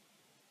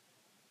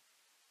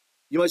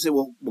 You might say,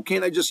 well,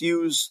 can't I just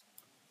use,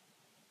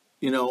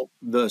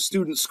 the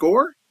student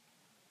score?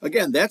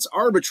 Again, that's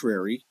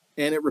arbitrary,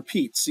 and it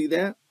repeats. See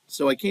that?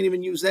 So I can't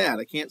even use that.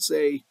 I can't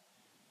say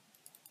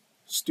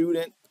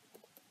student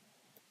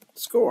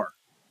score.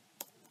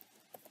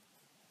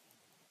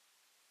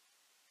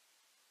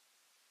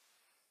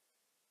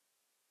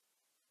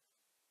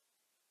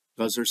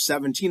 Because there's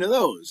 17 of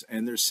those,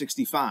 and there's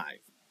 65.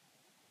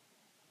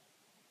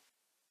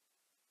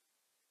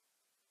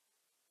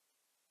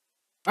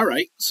 All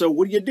right, so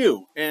what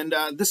do? And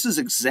this is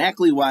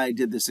exactly why I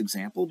did this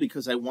example,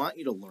 because I want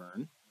you to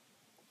learn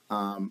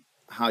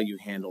how you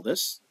handle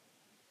this.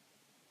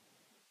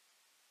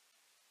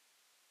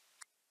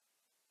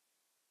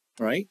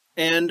 Right?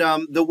 And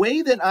the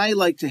way that I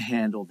like to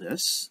handle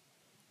this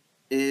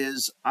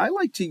is I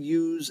like to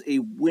use a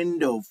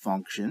window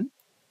function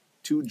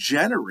to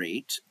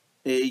generate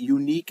a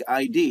unique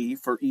ID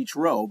for each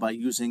row by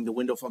using the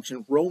window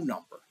function row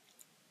number.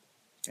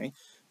 Okay?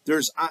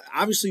 There's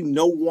obviously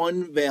no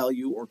one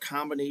value or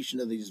combination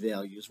of these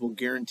values will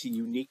guarantee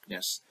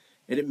uniqueness.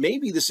 And it may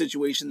be the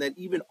situation that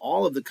even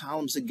all of the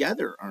columns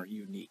together aren't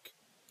unique.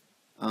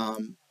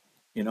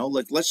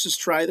 Let's just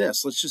try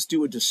this. Let's just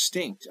do a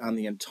distinct on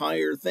the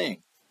entire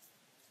thing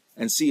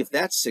and see if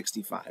that's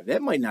 65.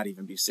 That might not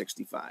even be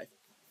 65.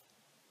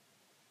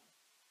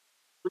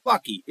 We're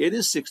lucky, it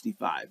is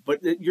 65,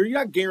 but you're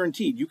not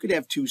guaranteed. You could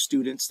have two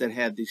students that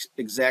had the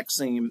exact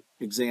same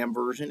exam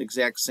version,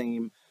 exact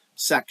same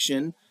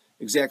section,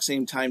 exact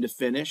same time to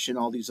finish, and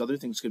all these other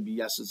things could be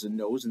yeses and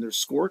nos, and their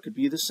score could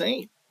be the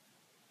same.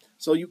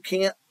 So you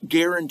can't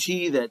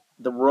guarantee that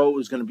the row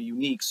is going to be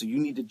unique, so you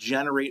need to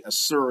generate a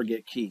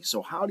surrogate key.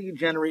 So how do you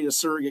generate a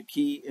surrogate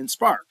key in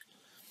Spark?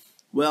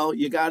 Well,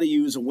 you got to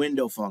use a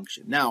window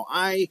function. Now,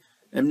 I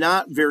am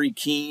not very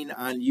keen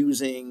on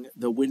using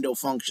the window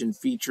function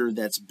feature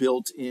that's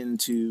built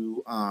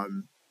into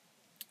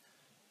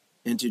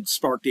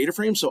Spark data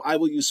frame, so I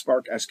will use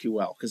Spark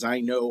SQL because I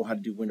know how to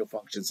do window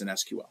functions in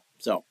SQL.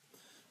 So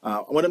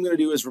what I'm going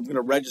to do is we're going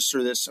to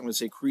register this. I'm going to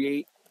say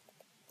create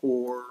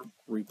or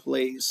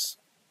replace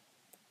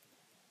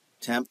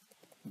temp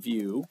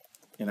view,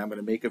 and I'm going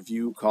to make a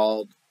view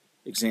called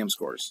exam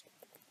scores.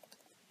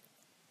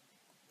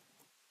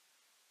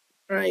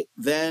 All right,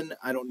 then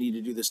I don't need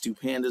to do this two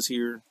pandas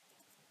here.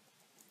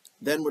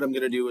 Then what I'm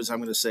going to do is I'm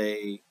going to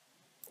say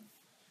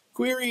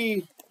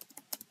query,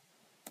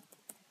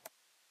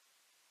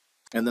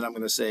 and then I'm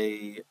going to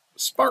say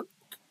Spark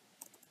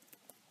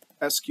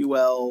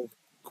SQL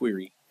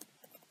query.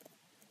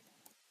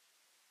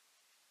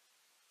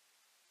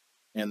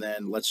 And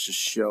then let's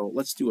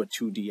do a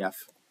 2DF,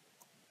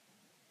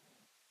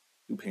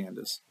 two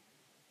pandas.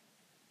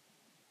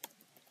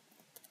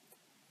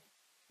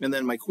 And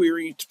then my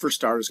query for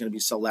start is going to be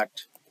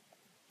select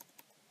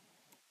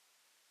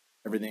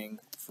everything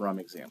from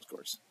exam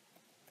scores.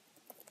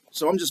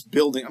 So I'm just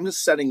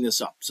setting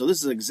this up. So this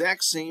is the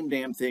exact same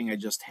damn thing I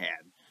just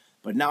had,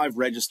 but now I've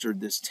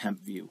registered this temp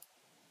view,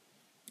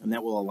 and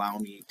that will allow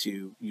me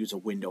to use a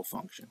window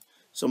function.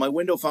 So my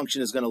window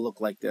function is going to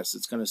look like this.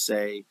 It's going to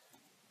say,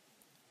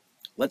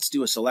 let's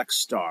do a select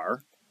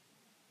star,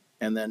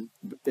 and then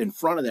in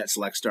front of that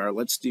select star,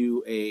 let's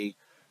do a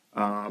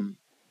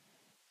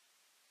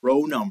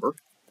row number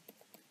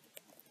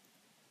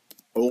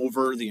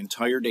over the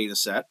entire data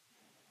set.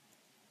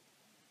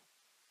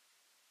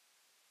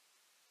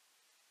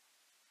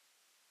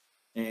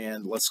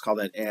 And let's call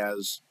that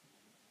as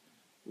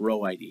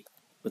row ID.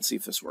 Let's see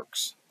if this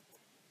works.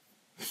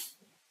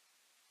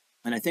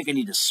 And I think I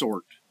need to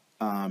sort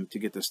to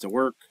get this to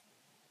work.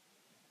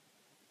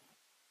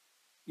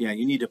 Yeah,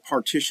 you need to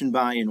partition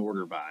by and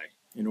order by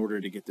in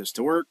order to get this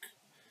to work.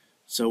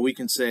 So we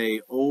can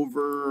say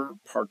over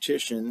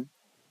partition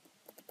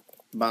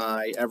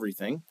by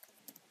everything,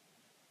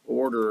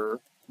 order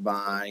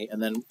by,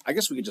 and then I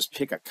guess we could just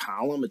pick a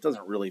column. It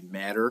doesn't really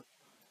matter.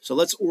 So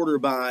let's order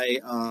by,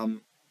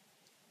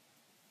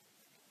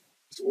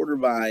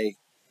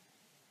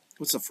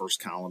 what's the first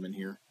column in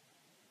here?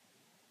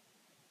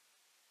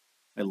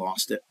 I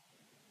lost it.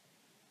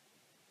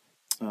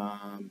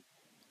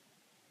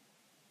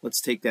 Let's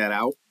take that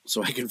out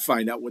so I can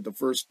find out what the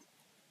first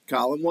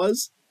column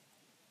was.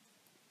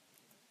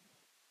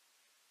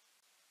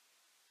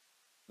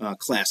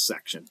 Class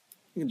section.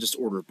 You can just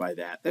order it by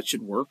that. That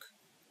should work.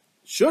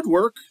 Should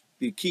work.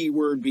 The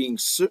keyword being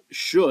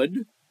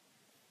should.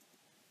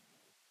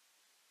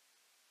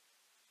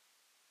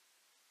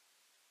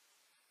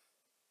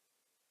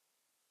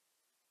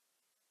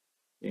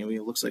 Anyway,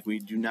 it looks like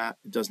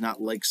it does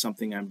not like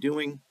something I'm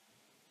doing.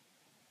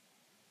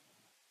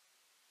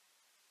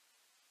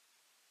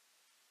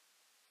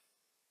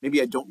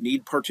 Maybe I don't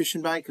need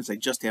partition by because I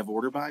just have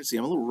order by. See,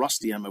 I'm a little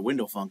rusty on my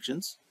window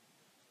functions.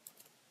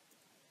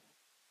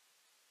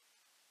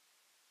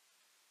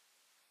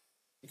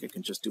 I think I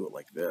can just do it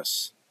like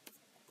this.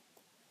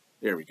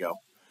 There we go.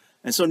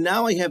 And so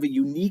now I have a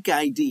unique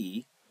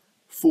ID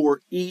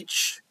for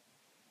each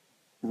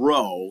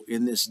row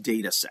in this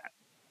data set.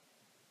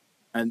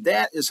 And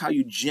that is how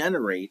you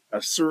generate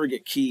a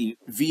surrogate key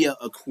via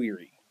a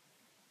query.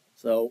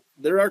 So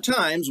there are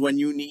times when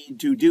you need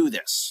to do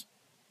this.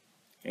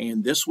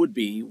 And this would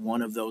be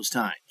one of those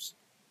times.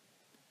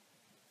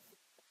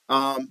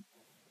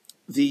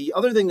 The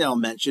other thing that I'll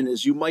mention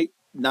is you might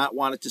not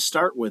want it to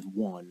start with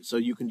 1. So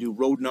you can do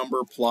row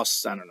number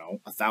plus, I don't know,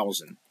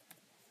 1,000.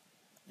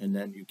 And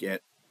then you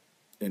get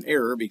an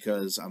error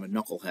because I'm a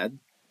knucklehead.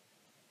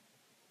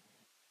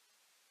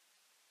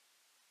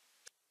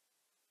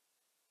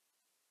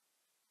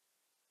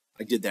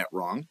 I did that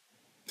wrong.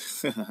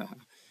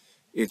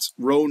 It's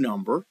row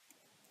number.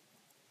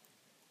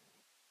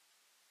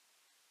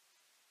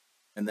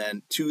 And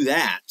then to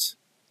that,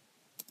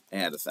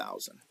 add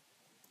 1,000.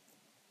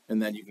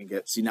 And then you can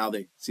get, see now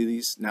they, see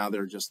these, now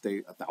they're just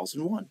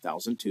 1,001,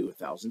 1,002,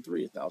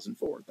 1,003,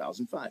 1,004,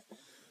 1,005.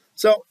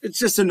 So it's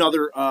just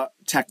another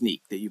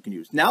technique that you can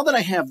use. Now that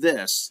I have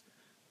this,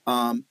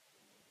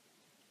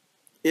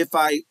 if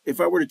I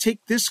were to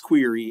take this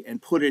query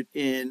and put it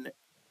in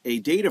a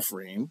data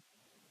frame,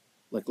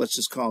 like let's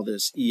just call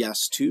this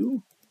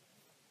ES2,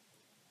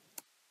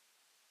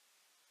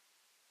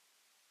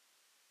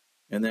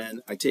 and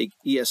then I take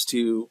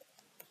ES2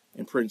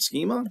 and print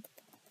schema,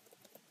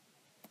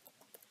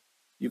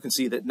 you can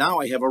see that now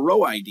I have a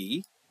row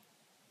ID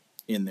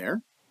in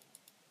there.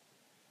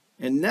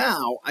 And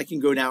now I can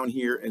go down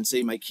here and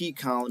say my key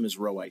column is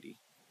row ID.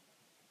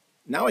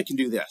 Now I can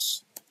do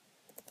this.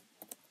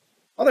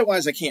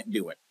 Otherwise, I can't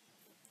do it.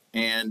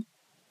 And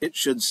it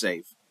should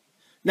save.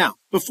 Now,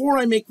 before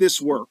I make this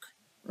work,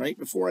 right,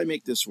 before I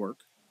make this work,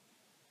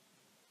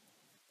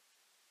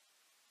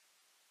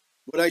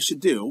 what I should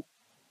do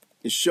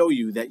is show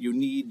you that you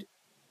need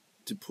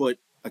to put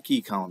a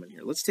key column in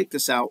here. Let's take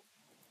this out.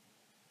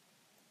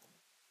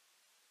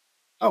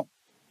 Oh,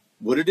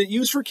 what did it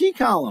use for key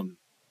column?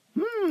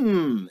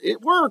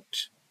 It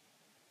worked.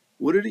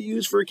 What did it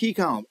use for a key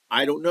column?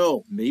 I don't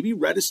know. Maybe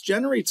Redis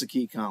generates a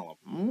key column.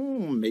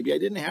 Maybe I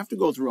didn't have to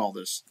go through all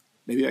this.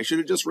 Maybe I should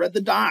have just read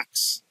the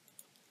docs.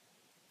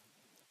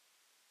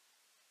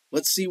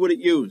 Let's see what it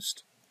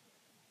used.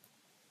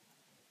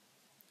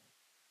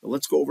 Well,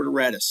 let's go over to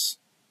Redis.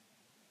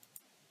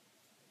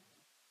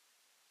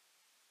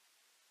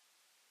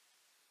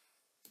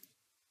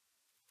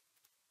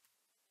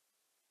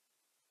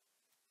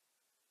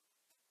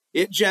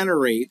 It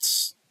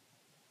generates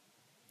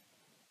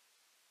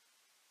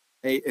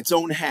its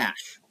own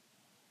hash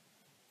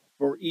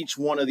for each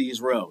one of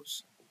these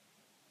rows.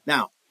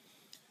 Now,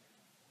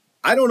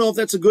 I don't know if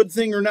that's a good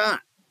thing or not.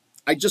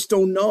 I just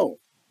don't know.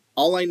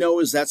 All I know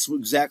is that's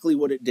exactly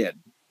what it did.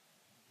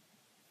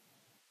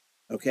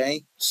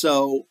 Okay,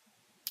 so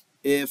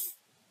if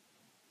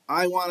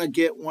I want to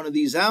get one of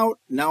these out,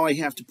 now I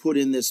have to put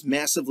in this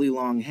massively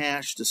long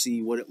hash to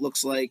see what it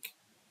looks like.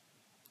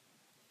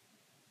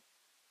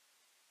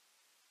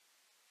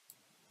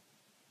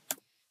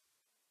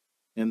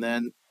 And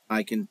then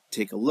I can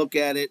take a look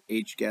at it,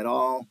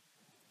 hgetAll.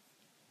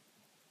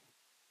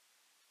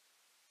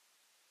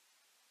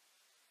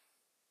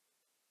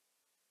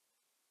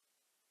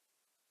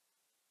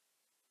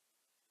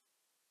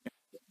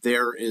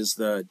 There is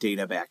the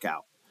data back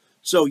out.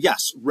 So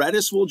yes,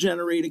 Redis will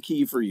generate a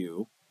key for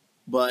you,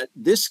 but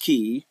this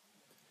key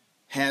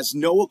has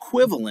no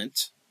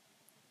equivalent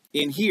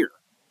in here.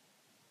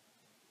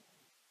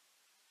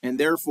 And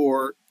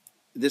therefore,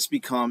 this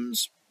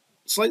becomes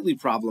slightly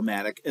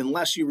problematic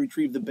unless you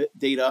retrieve the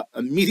data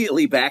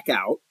immediately back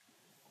out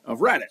of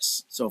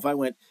Redis. So if I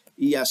went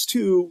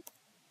ES2,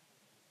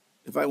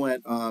 if I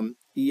went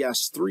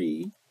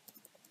ES3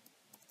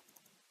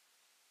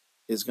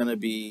 is going to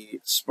be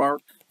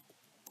Spark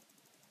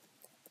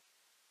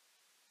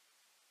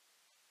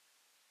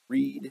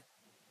read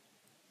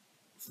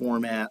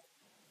format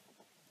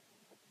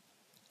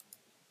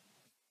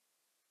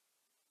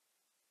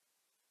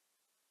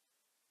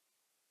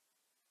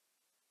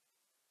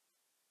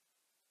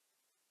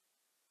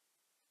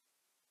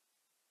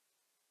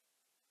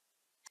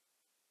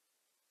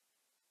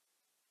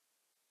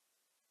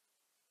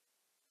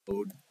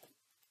load,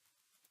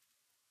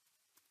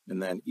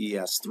 and then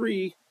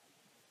ES3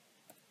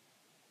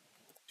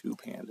 2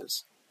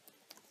 pandas.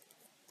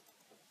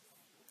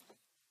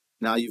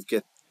 Now you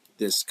get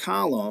this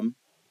column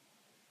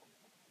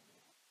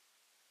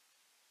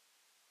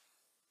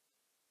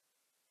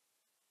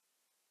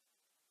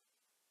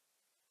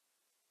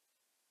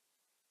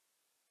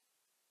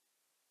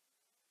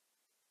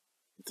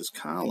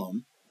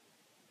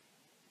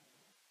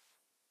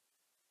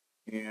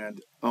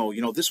and oh,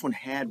 you know, this one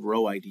had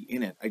row ID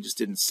in it. I just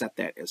didn't set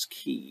that as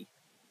key.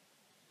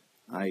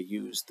 I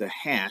use the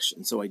hash,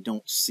 and so I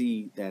don't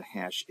see that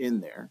hash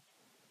in there.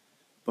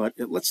 But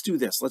let's do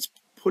this. Let's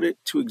put it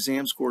to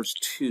exam scores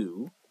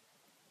 2,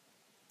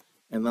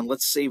 and then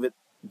let's save it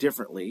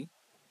differently.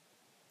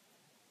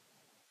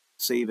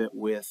 Save it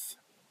with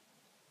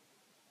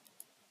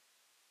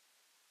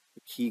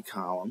the key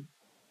column.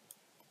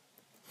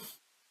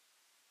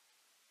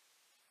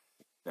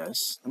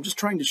 This. I'm just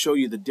trying to show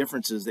you the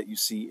differences that you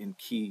see in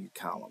key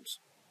columns.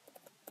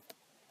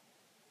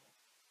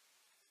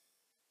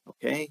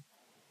 Okay,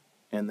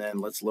 and then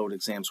let's load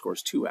exam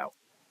scores 2 out.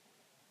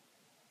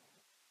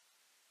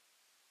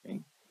 Okay,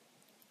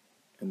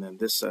 and then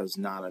this says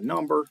not a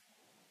number.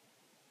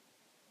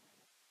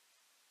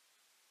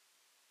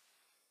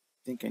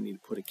 I think I need to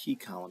put a key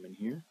column in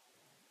here.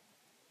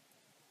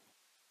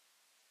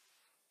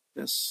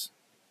 This.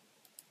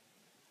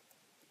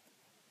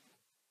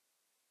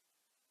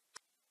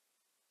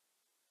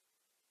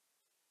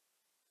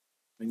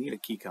 I need a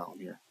key column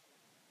here.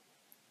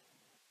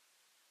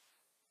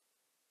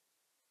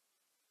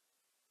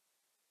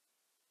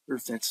 Or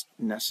if that's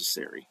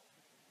necessary.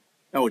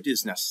 Oh, it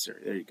is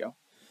necessary. There you go.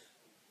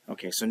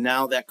 Okay, so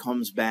now that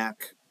comes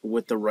back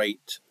with the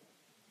right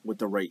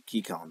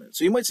key column in.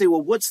 So you might say,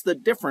 well, what's the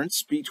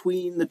difference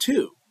between the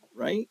two,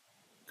 right?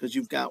 Because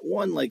you've got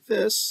one like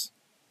this.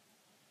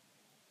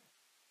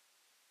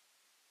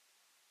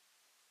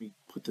 Let me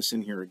put this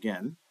in here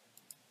again.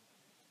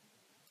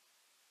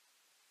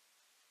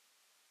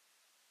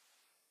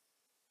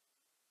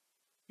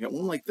 You got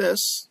one like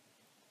this.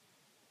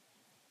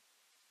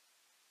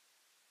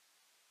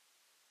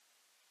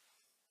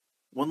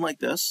 One like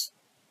this.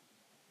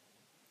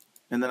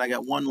 And then I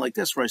got one like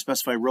this where I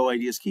specify row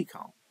ID as key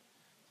column.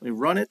 Let me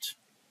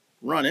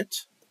run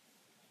it,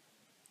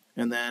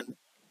 and then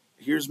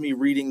here's me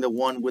reading the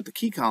one with the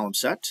key column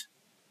set.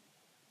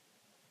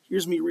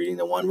 Here's me reading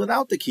the one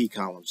without the key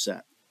column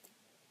set.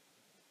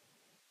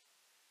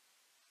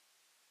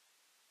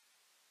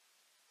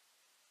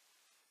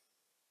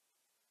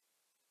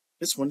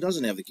 This one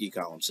doesn't have the key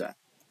column set.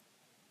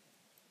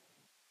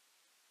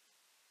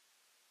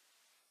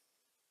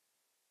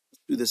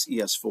 Let's do this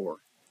ES4.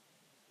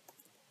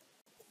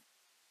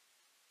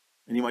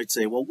 And you might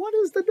say, well, what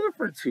is the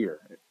difference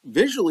here?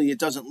 Visually, it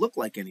doesn't look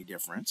like any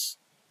difference,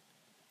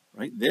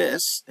 right?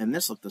 This and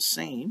this look the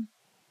same.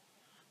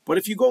 But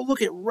if you go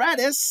look at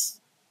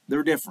Redis,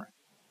 they're different.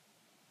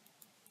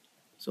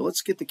 So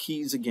let's get the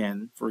keys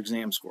again for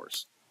exam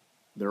scores.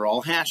 They're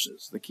all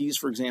hashes. The keys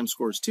for exam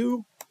scores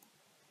 2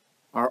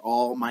 are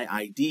all my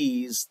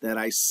IDs that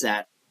I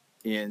set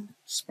in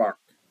Spark.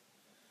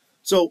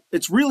 So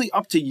it's really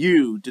up to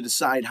you to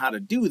decide how to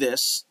do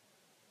this.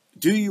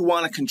 Do you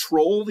want to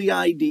control the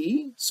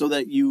ID so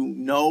that you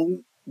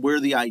know where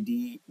the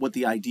ID, what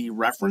the ID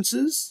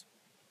references?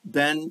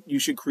 Then you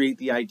should create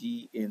the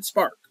ID in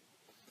Spark.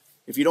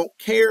 If you don't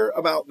care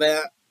about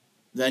that,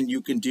 then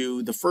you can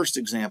do the first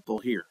example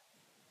here.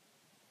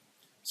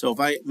 So if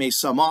I may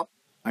sum up,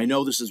 I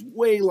know this is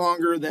way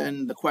longer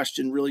than the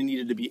question really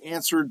needed to be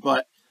answered,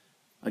 but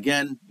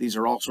again, these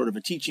are all sort of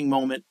a teaching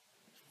moment.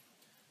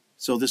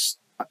 So this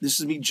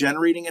is me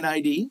generating an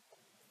ID.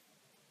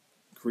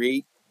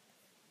 Create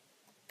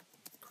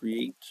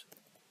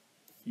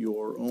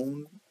your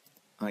own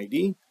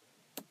ID.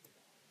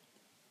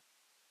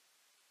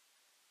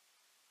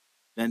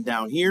 Then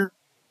down here,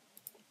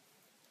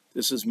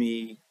 this is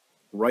me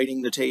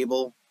writing the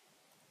table,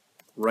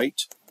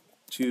 write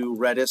to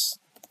Redis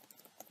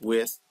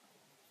with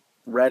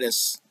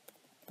Redis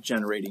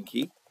generating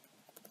key.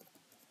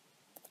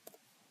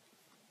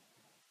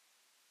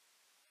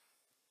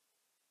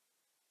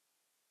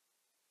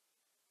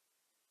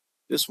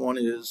 This one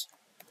is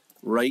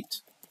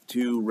write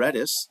to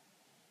Redis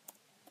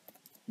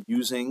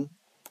using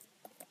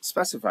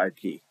specified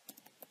key.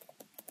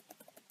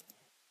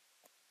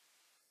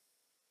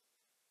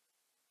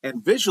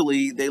 And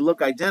visually, they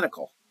look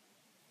identical.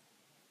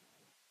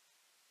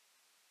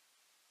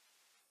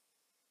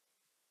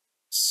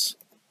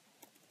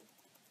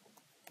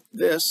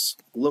 This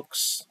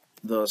looks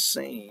the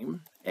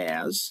same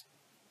as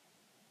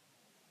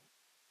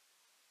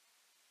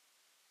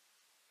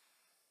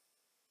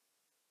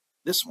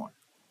this one.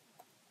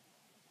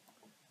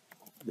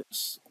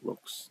 This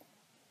looks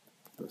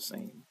the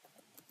same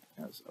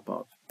as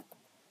above.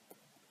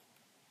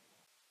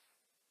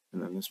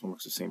 And then this one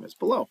looks the same as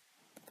below.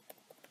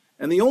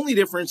 And the only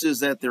difference is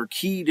that they're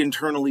keyed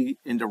internally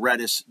into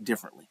Redis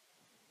differently.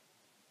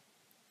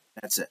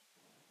 That's it.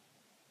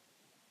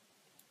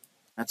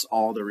 That's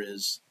all there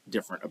is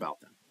different about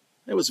them.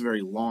 That was a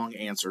very long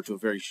answer to a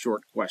very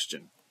short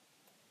question.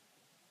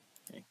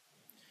 Okay.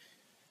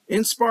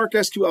 In Spark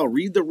SQL,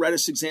 read the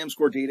Redis exam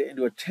score data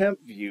into a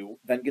temp view,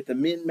 then get the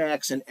min,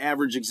 max, and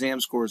average exam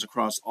scores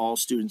across all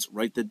students.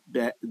 Write the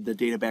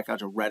data back out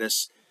to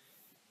Redis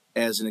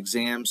as an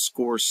exam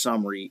score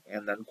summary,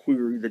 and then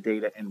query the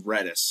data in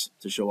Redis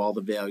to show all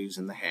the values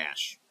in the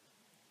hash.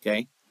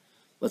 Okay,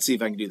 let's see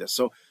if I can do this.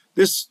 So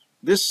this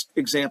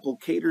example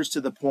caters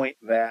to the point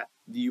that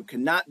you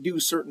cannot do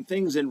certain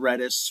things in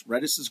Redis.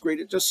 Redis is great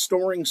at just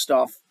storing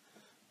stuff,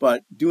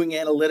 but doing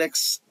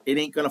analytics it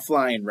ain't going to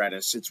fly in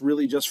Redis. It's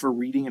really just for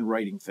reading and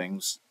writing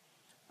things.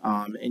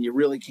 And you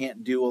really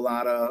can't do a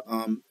lot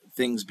of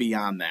things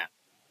beyond that.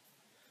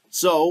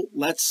 So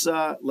let's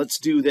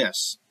do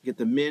this. Get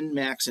the min,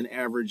 max, and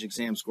average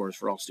exam scores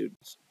for all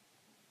students.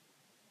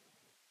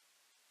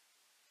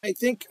 I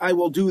think I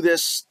will do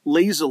this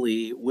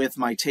lazily with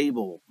my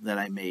table that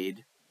I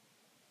made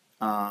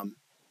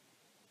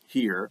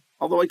here,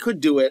 although I could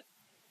do it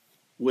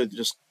with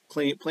just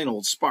plain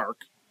old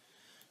Spark.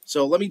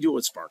 So let me do it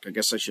with Spark. I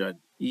guess I should.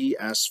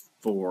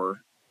 ES4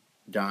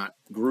 dot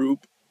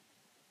group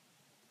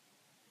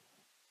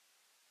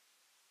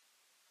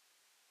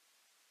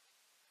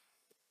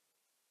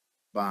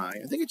by,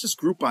 I think it just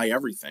group by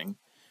everything,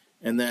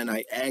 and then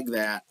I ag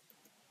that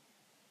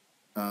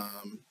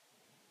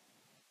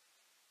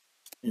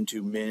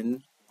into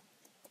min,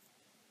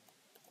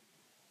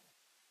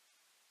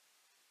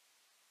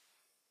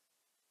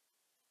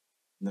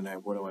 and then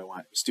what do I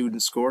want?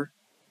 Student score.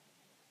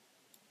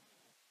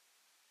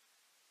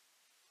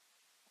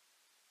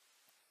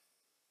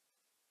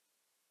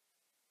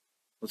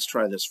 Let's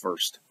try this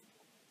first.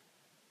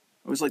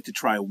 I always like to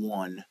try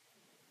one.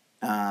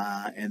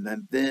 And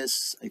then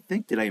this, I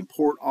think, did I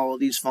import all of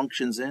these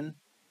functions in?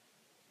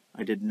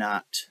 I did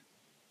not.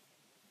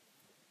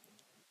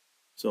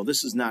 So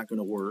this is not going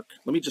to work.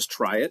 Let me just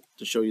try it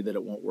to show you that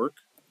it won't work.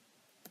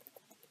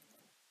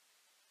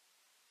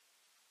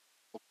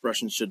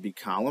 Expression should be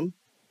column.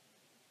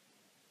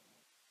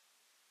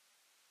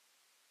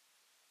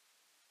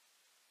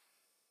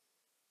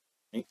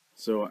 Okay.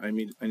 So I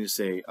need to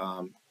say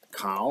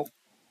col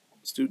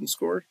student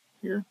score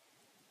here,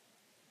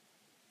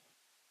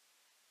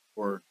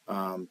 or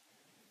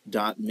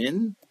dot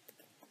min.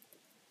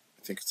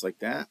 I think it's like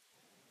that.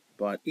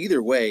 But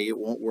either way, it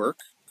won't work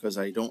because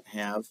I don't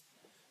have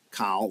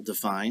col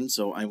defined.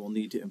 So I will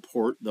need to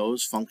import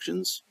those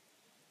functions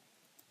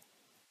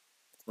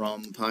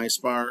from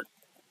PySpark.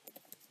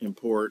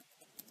 Import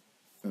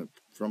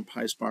from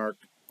PySpark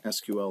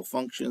SQL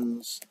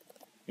functions.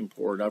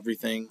 Import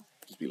everything.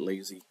 Just be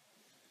lazy.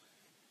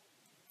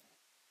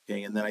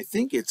 Okay, and then I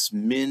think it's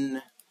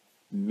min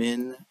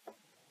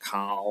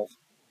col,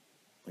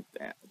 like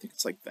that. I think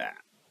it's like that.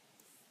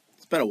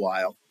 It's been a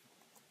while.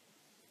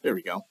 There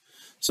we go.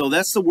 So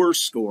that's the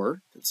worst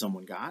score that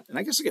someone got. And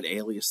I guess I could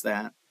alias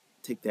that.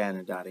 Take that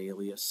and dot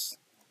alias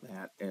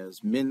that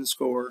as min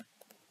score.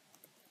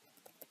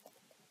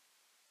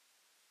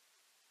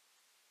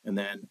 And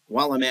then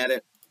while I'm at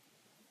it,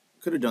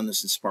 could have done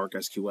this in Spark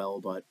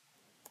SQL, but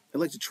I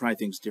like to try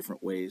things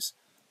different ways.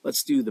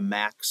 Let's do the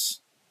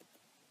max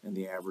and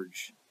the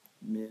average.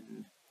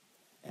 Min,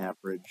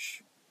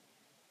 average,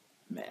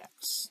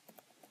 max.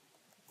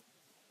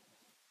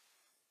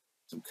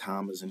 Some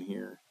commas in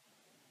here.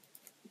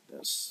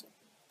 This.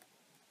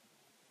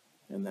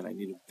 And then I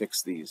need to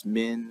fix these.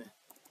 Min,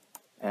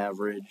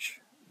 average,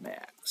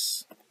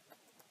 max.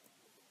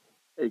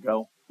 There you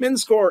go. Min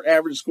score,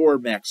 average score,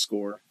 max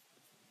score.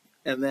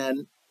 And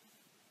then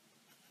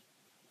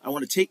I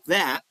want to take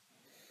that,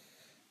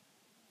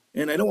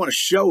 and I don't want to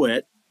show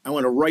it. I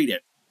want to write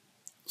it.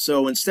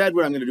 So instead,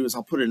 what I'm going to do is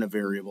I'll put it in a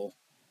variable.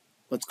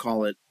 Let's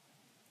call it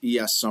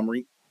ES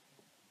summary.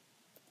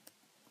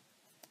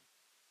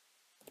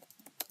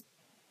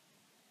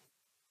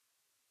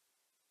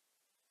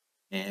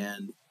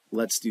 And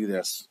let's do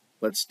this.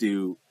 Let's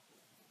go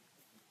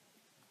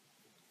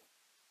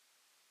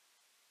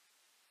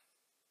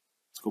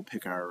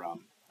pick our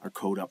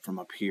code up from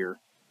up here.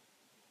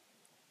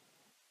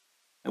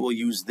 And we'll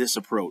use this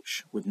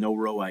approach with no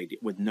row ID,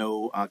 with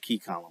no key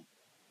column.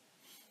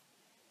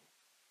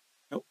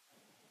 Nope.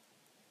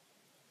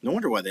 No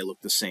wonder why they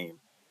look the same.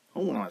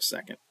 Hold on a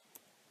second.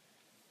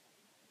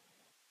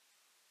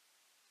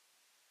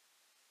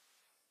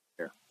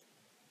 There.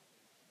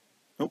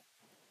 Nope.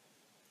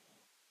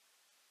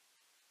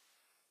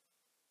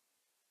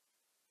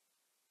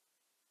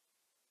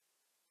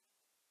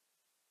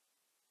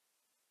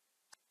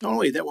 Oh,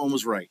 wait, that one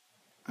was right.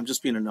 I'm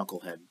just being a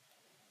knucklehead.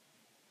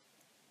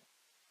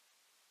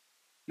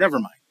 Never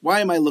mind.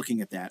 Why am I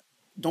looking at that?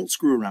 Don't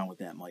screw around with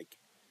that, Mike.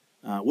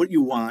 What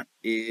you want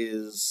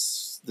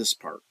is this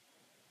part.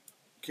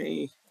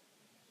 Okay.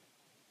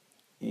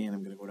 And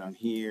I'm going to go down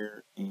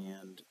here,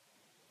 and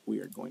we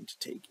are going to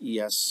take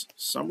ES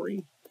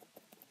summary,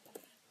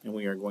 and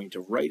we are going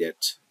to write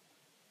it,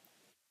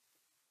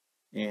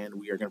 and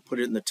we are going to put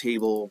it in the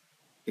table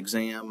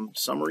exam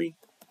summary.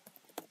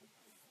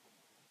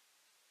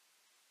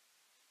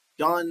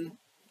 Done.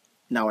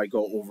 Now I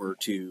go over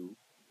to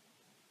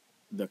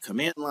the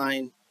command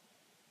line,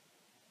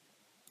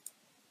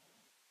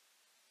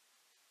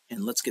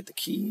 and let's get the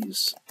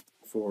keys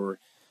for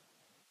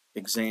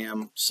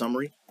exam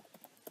summary.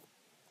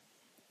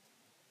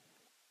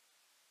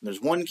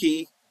 There's one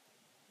key.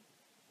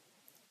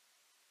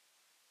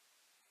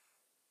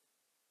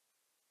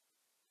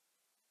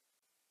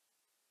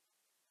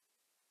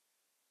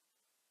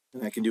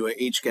 And I can do a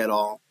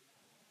hgetAll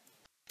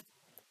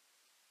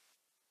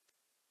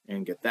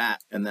and get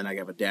that, and then I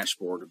have a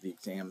dashboard of the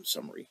exam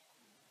summary,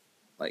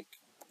 like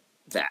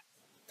that.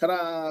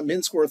 Ta-da!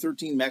 Min score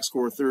 13, max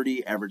score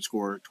 30, average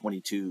score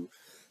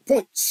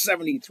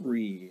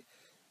 22.73.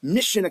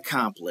 Mission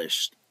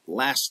accomplished.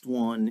 Last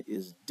one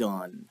is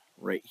done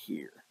right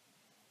here.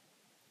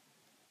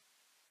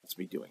 Let's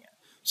be doing it.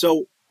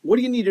 So what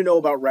do you need to know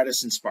about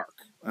Redis and Spark?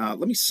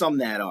 Let me sum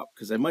that up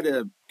because I might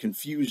have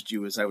confused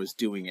you as I was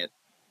doing it.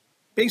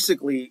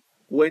 Basically,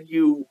 when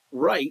you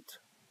write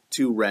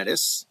to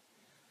Redis,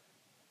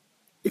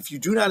 if you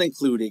do not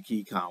include a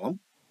key column,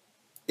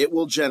 it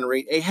will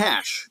generate a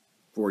hash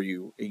for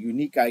you, a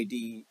unique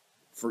ID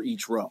for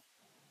each row.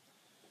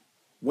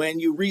 When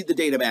you read the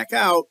data back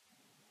out,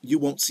 you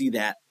won't see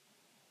that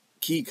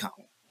key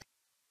column,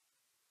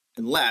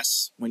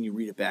 unless when you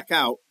read it back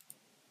out,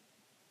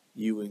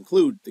 you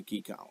include the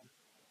key column.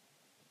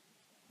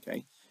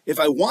 Okay. If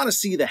I want to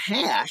see the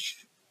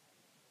hash,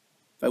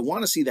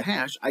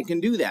 I can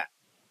do that.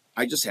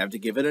 I just have to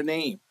give it a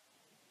name.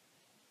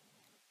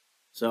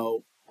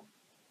 So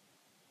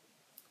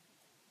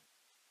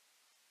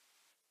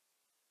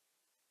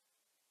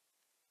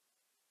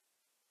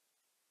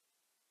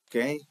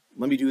okay,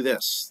 let me do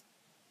this.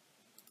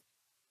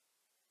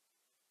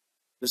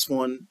 This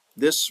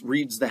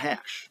reads the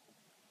hash.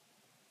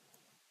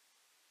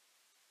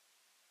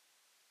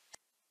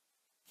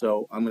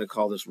 So I'm going to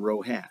call this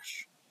row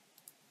hash.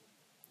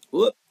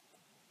 Whoop.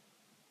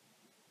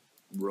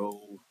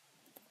 Row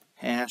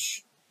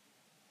hash.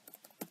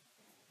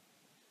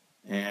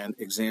 And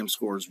exam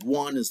scores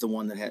 1 is the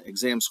one that has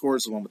exam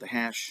scores, the one with the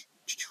hash.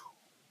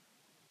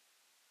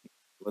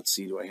 Let's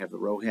see, do I have the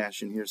row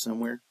hash in here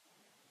somewhere?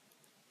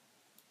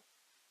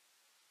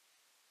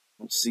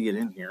 Don't see it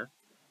in here.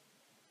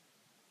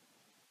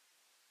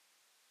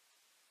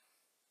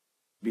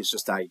 Maybe it's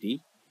just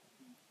ID.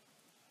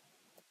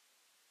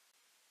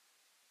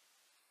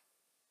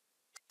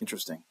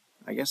 Interesting.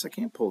 I guess I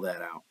can't pull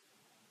that out.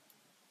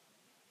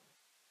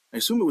 I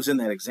assume it was in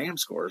that exam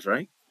scores,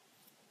 right?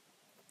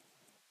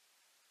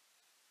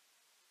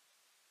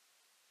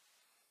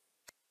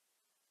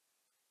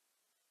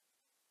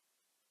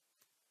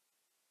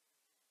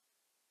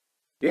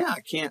 Yeah,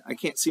 I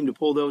can't seem to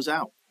pull those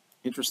out.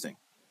 Interesting.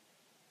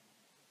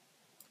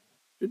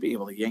 Should be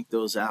able to yank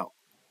those out.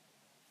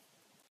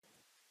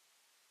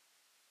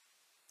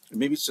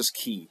 Maybe it's just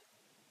key.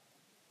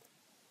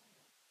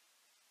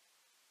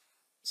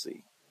 Let's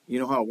see. You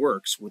know how it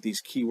works with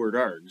these keyword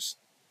args.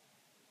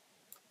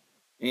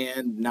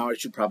 And now I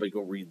should probably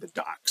go read the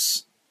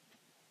docs.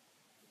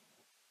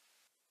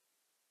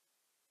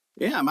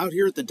 Yeah, I'm out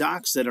here at the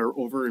docs that are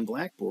over in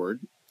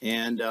Blackboard,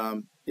 and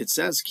it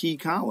says key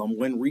column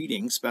when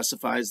reading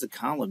specifies the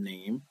column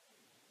name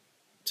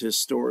to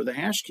store the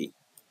hash key.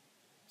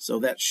 So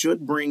that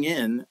should bring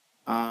in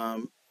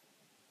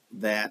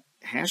that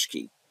hash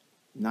key.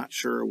 Not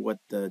sure what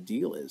the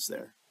deal is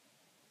there.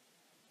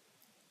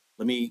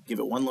 Let me give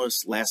it one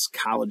last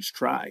college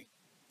try.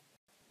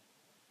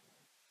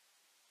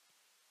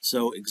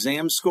 So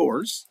exam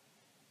scores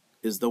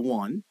is the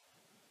one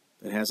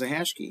that has a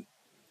hash key.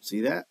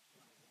 See that?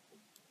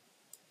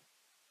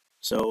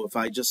 So if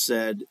I just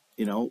said,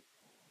 you know,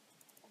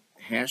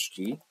 hash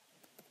key,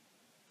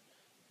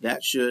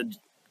 that should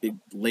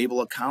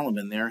label a column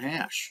in there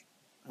hash.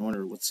 I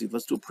wonder, let's see,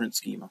 let's do a print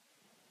schema.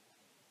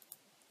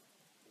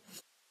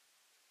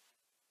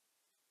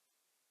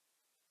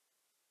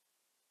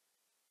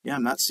 Yeah,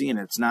 I'm not seeing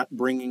it. It's not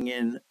bringing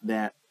in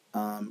that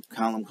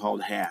column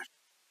called hash.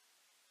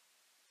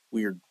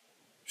 Weird.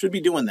 Should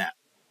be doing that.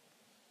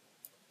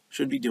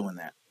 Should be doing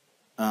that.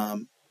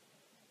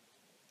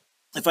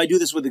 If I do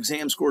this with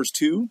exam scores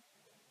 2,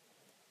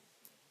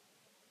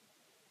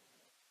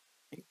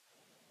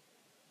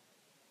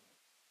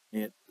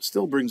 it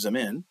still brings them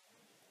in,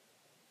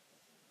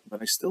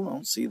 but I still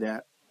don't see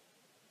that.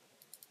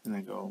 And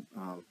I go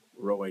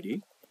row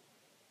ID.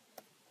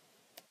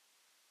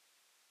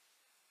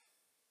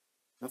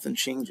 Nothing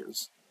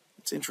changes.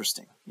 It's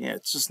interesting. Yeah,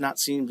 it's just not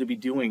seeming to be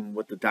doing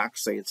what the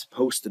docs say it's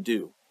supposed to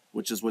do,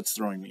 which is what's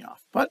throwing me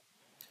off. But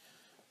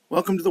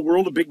welcome to the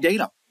world of big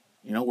data,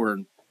 you know, where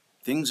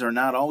things are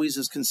not always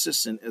as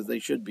consistent as they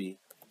should be.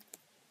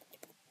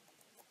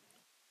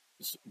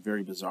 It's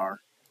very bizarre.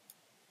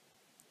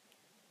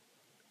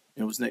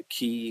 It wasn't that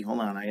key.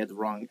 Hold on, I had the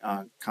wrong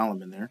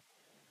column in there.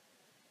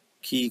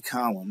 Key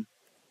column.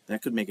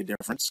 That could make a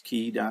difference.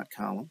 Key dot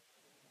column.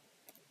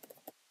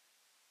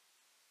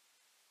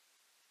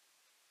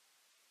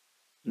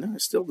 No,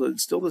 it still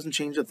doesn't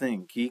change a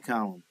thing. Key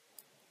column.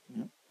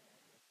 Yeah.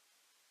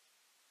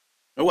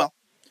 Oh well.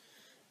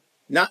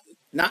 Not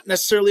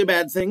necessarily a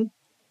bad thing.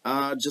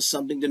 Just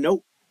something to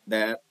note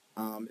that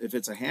if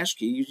it's a hash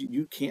key,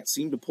 you can't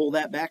seem to pull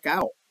that back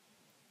out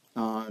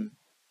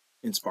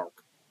in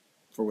Spark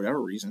for whatever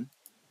reason.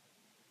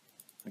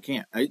 I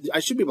can't.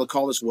 I should be able to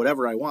call this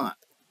whatever I want.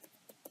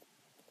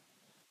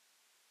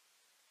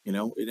 You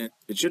know,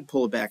 it should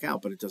pull it back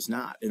out, but it does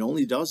not. It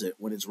only does it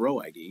when it's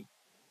row ID.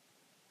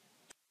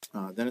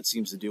 Then it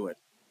seems to do it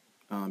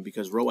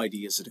because row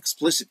ID is an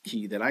explicit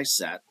key that I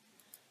set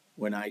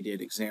when I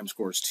did exam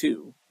scores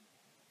 2.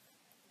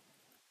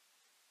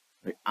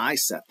 Right? I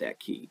set that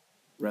key.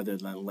 rather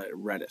than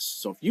Redis.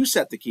 So if you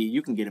set the key,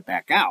 you can get it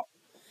back out.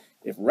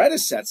 If Redis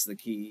sets the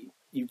key,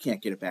 you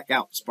can't get it back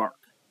out in Spark.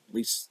 At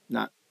least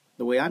not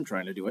the way I'm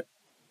trying to do it.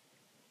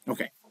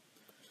 Okay.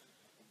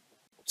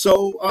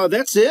 So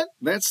that's it.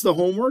 That's the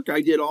homework.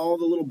 I did all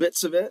the little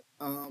bits of it.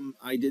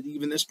 I did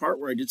even this part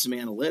where I did some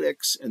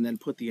analytics and then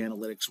put the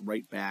analytics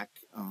right back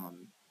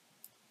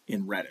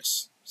in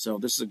Redis. So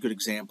this is a good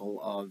example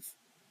of,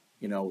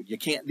 you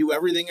can't do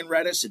everything in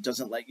Redis. It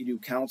doesn't let you do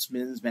counts,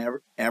 mins,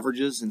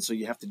 averages, and so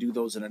you have to do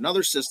those in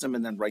another system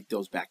and then write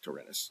those back to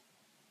Redis.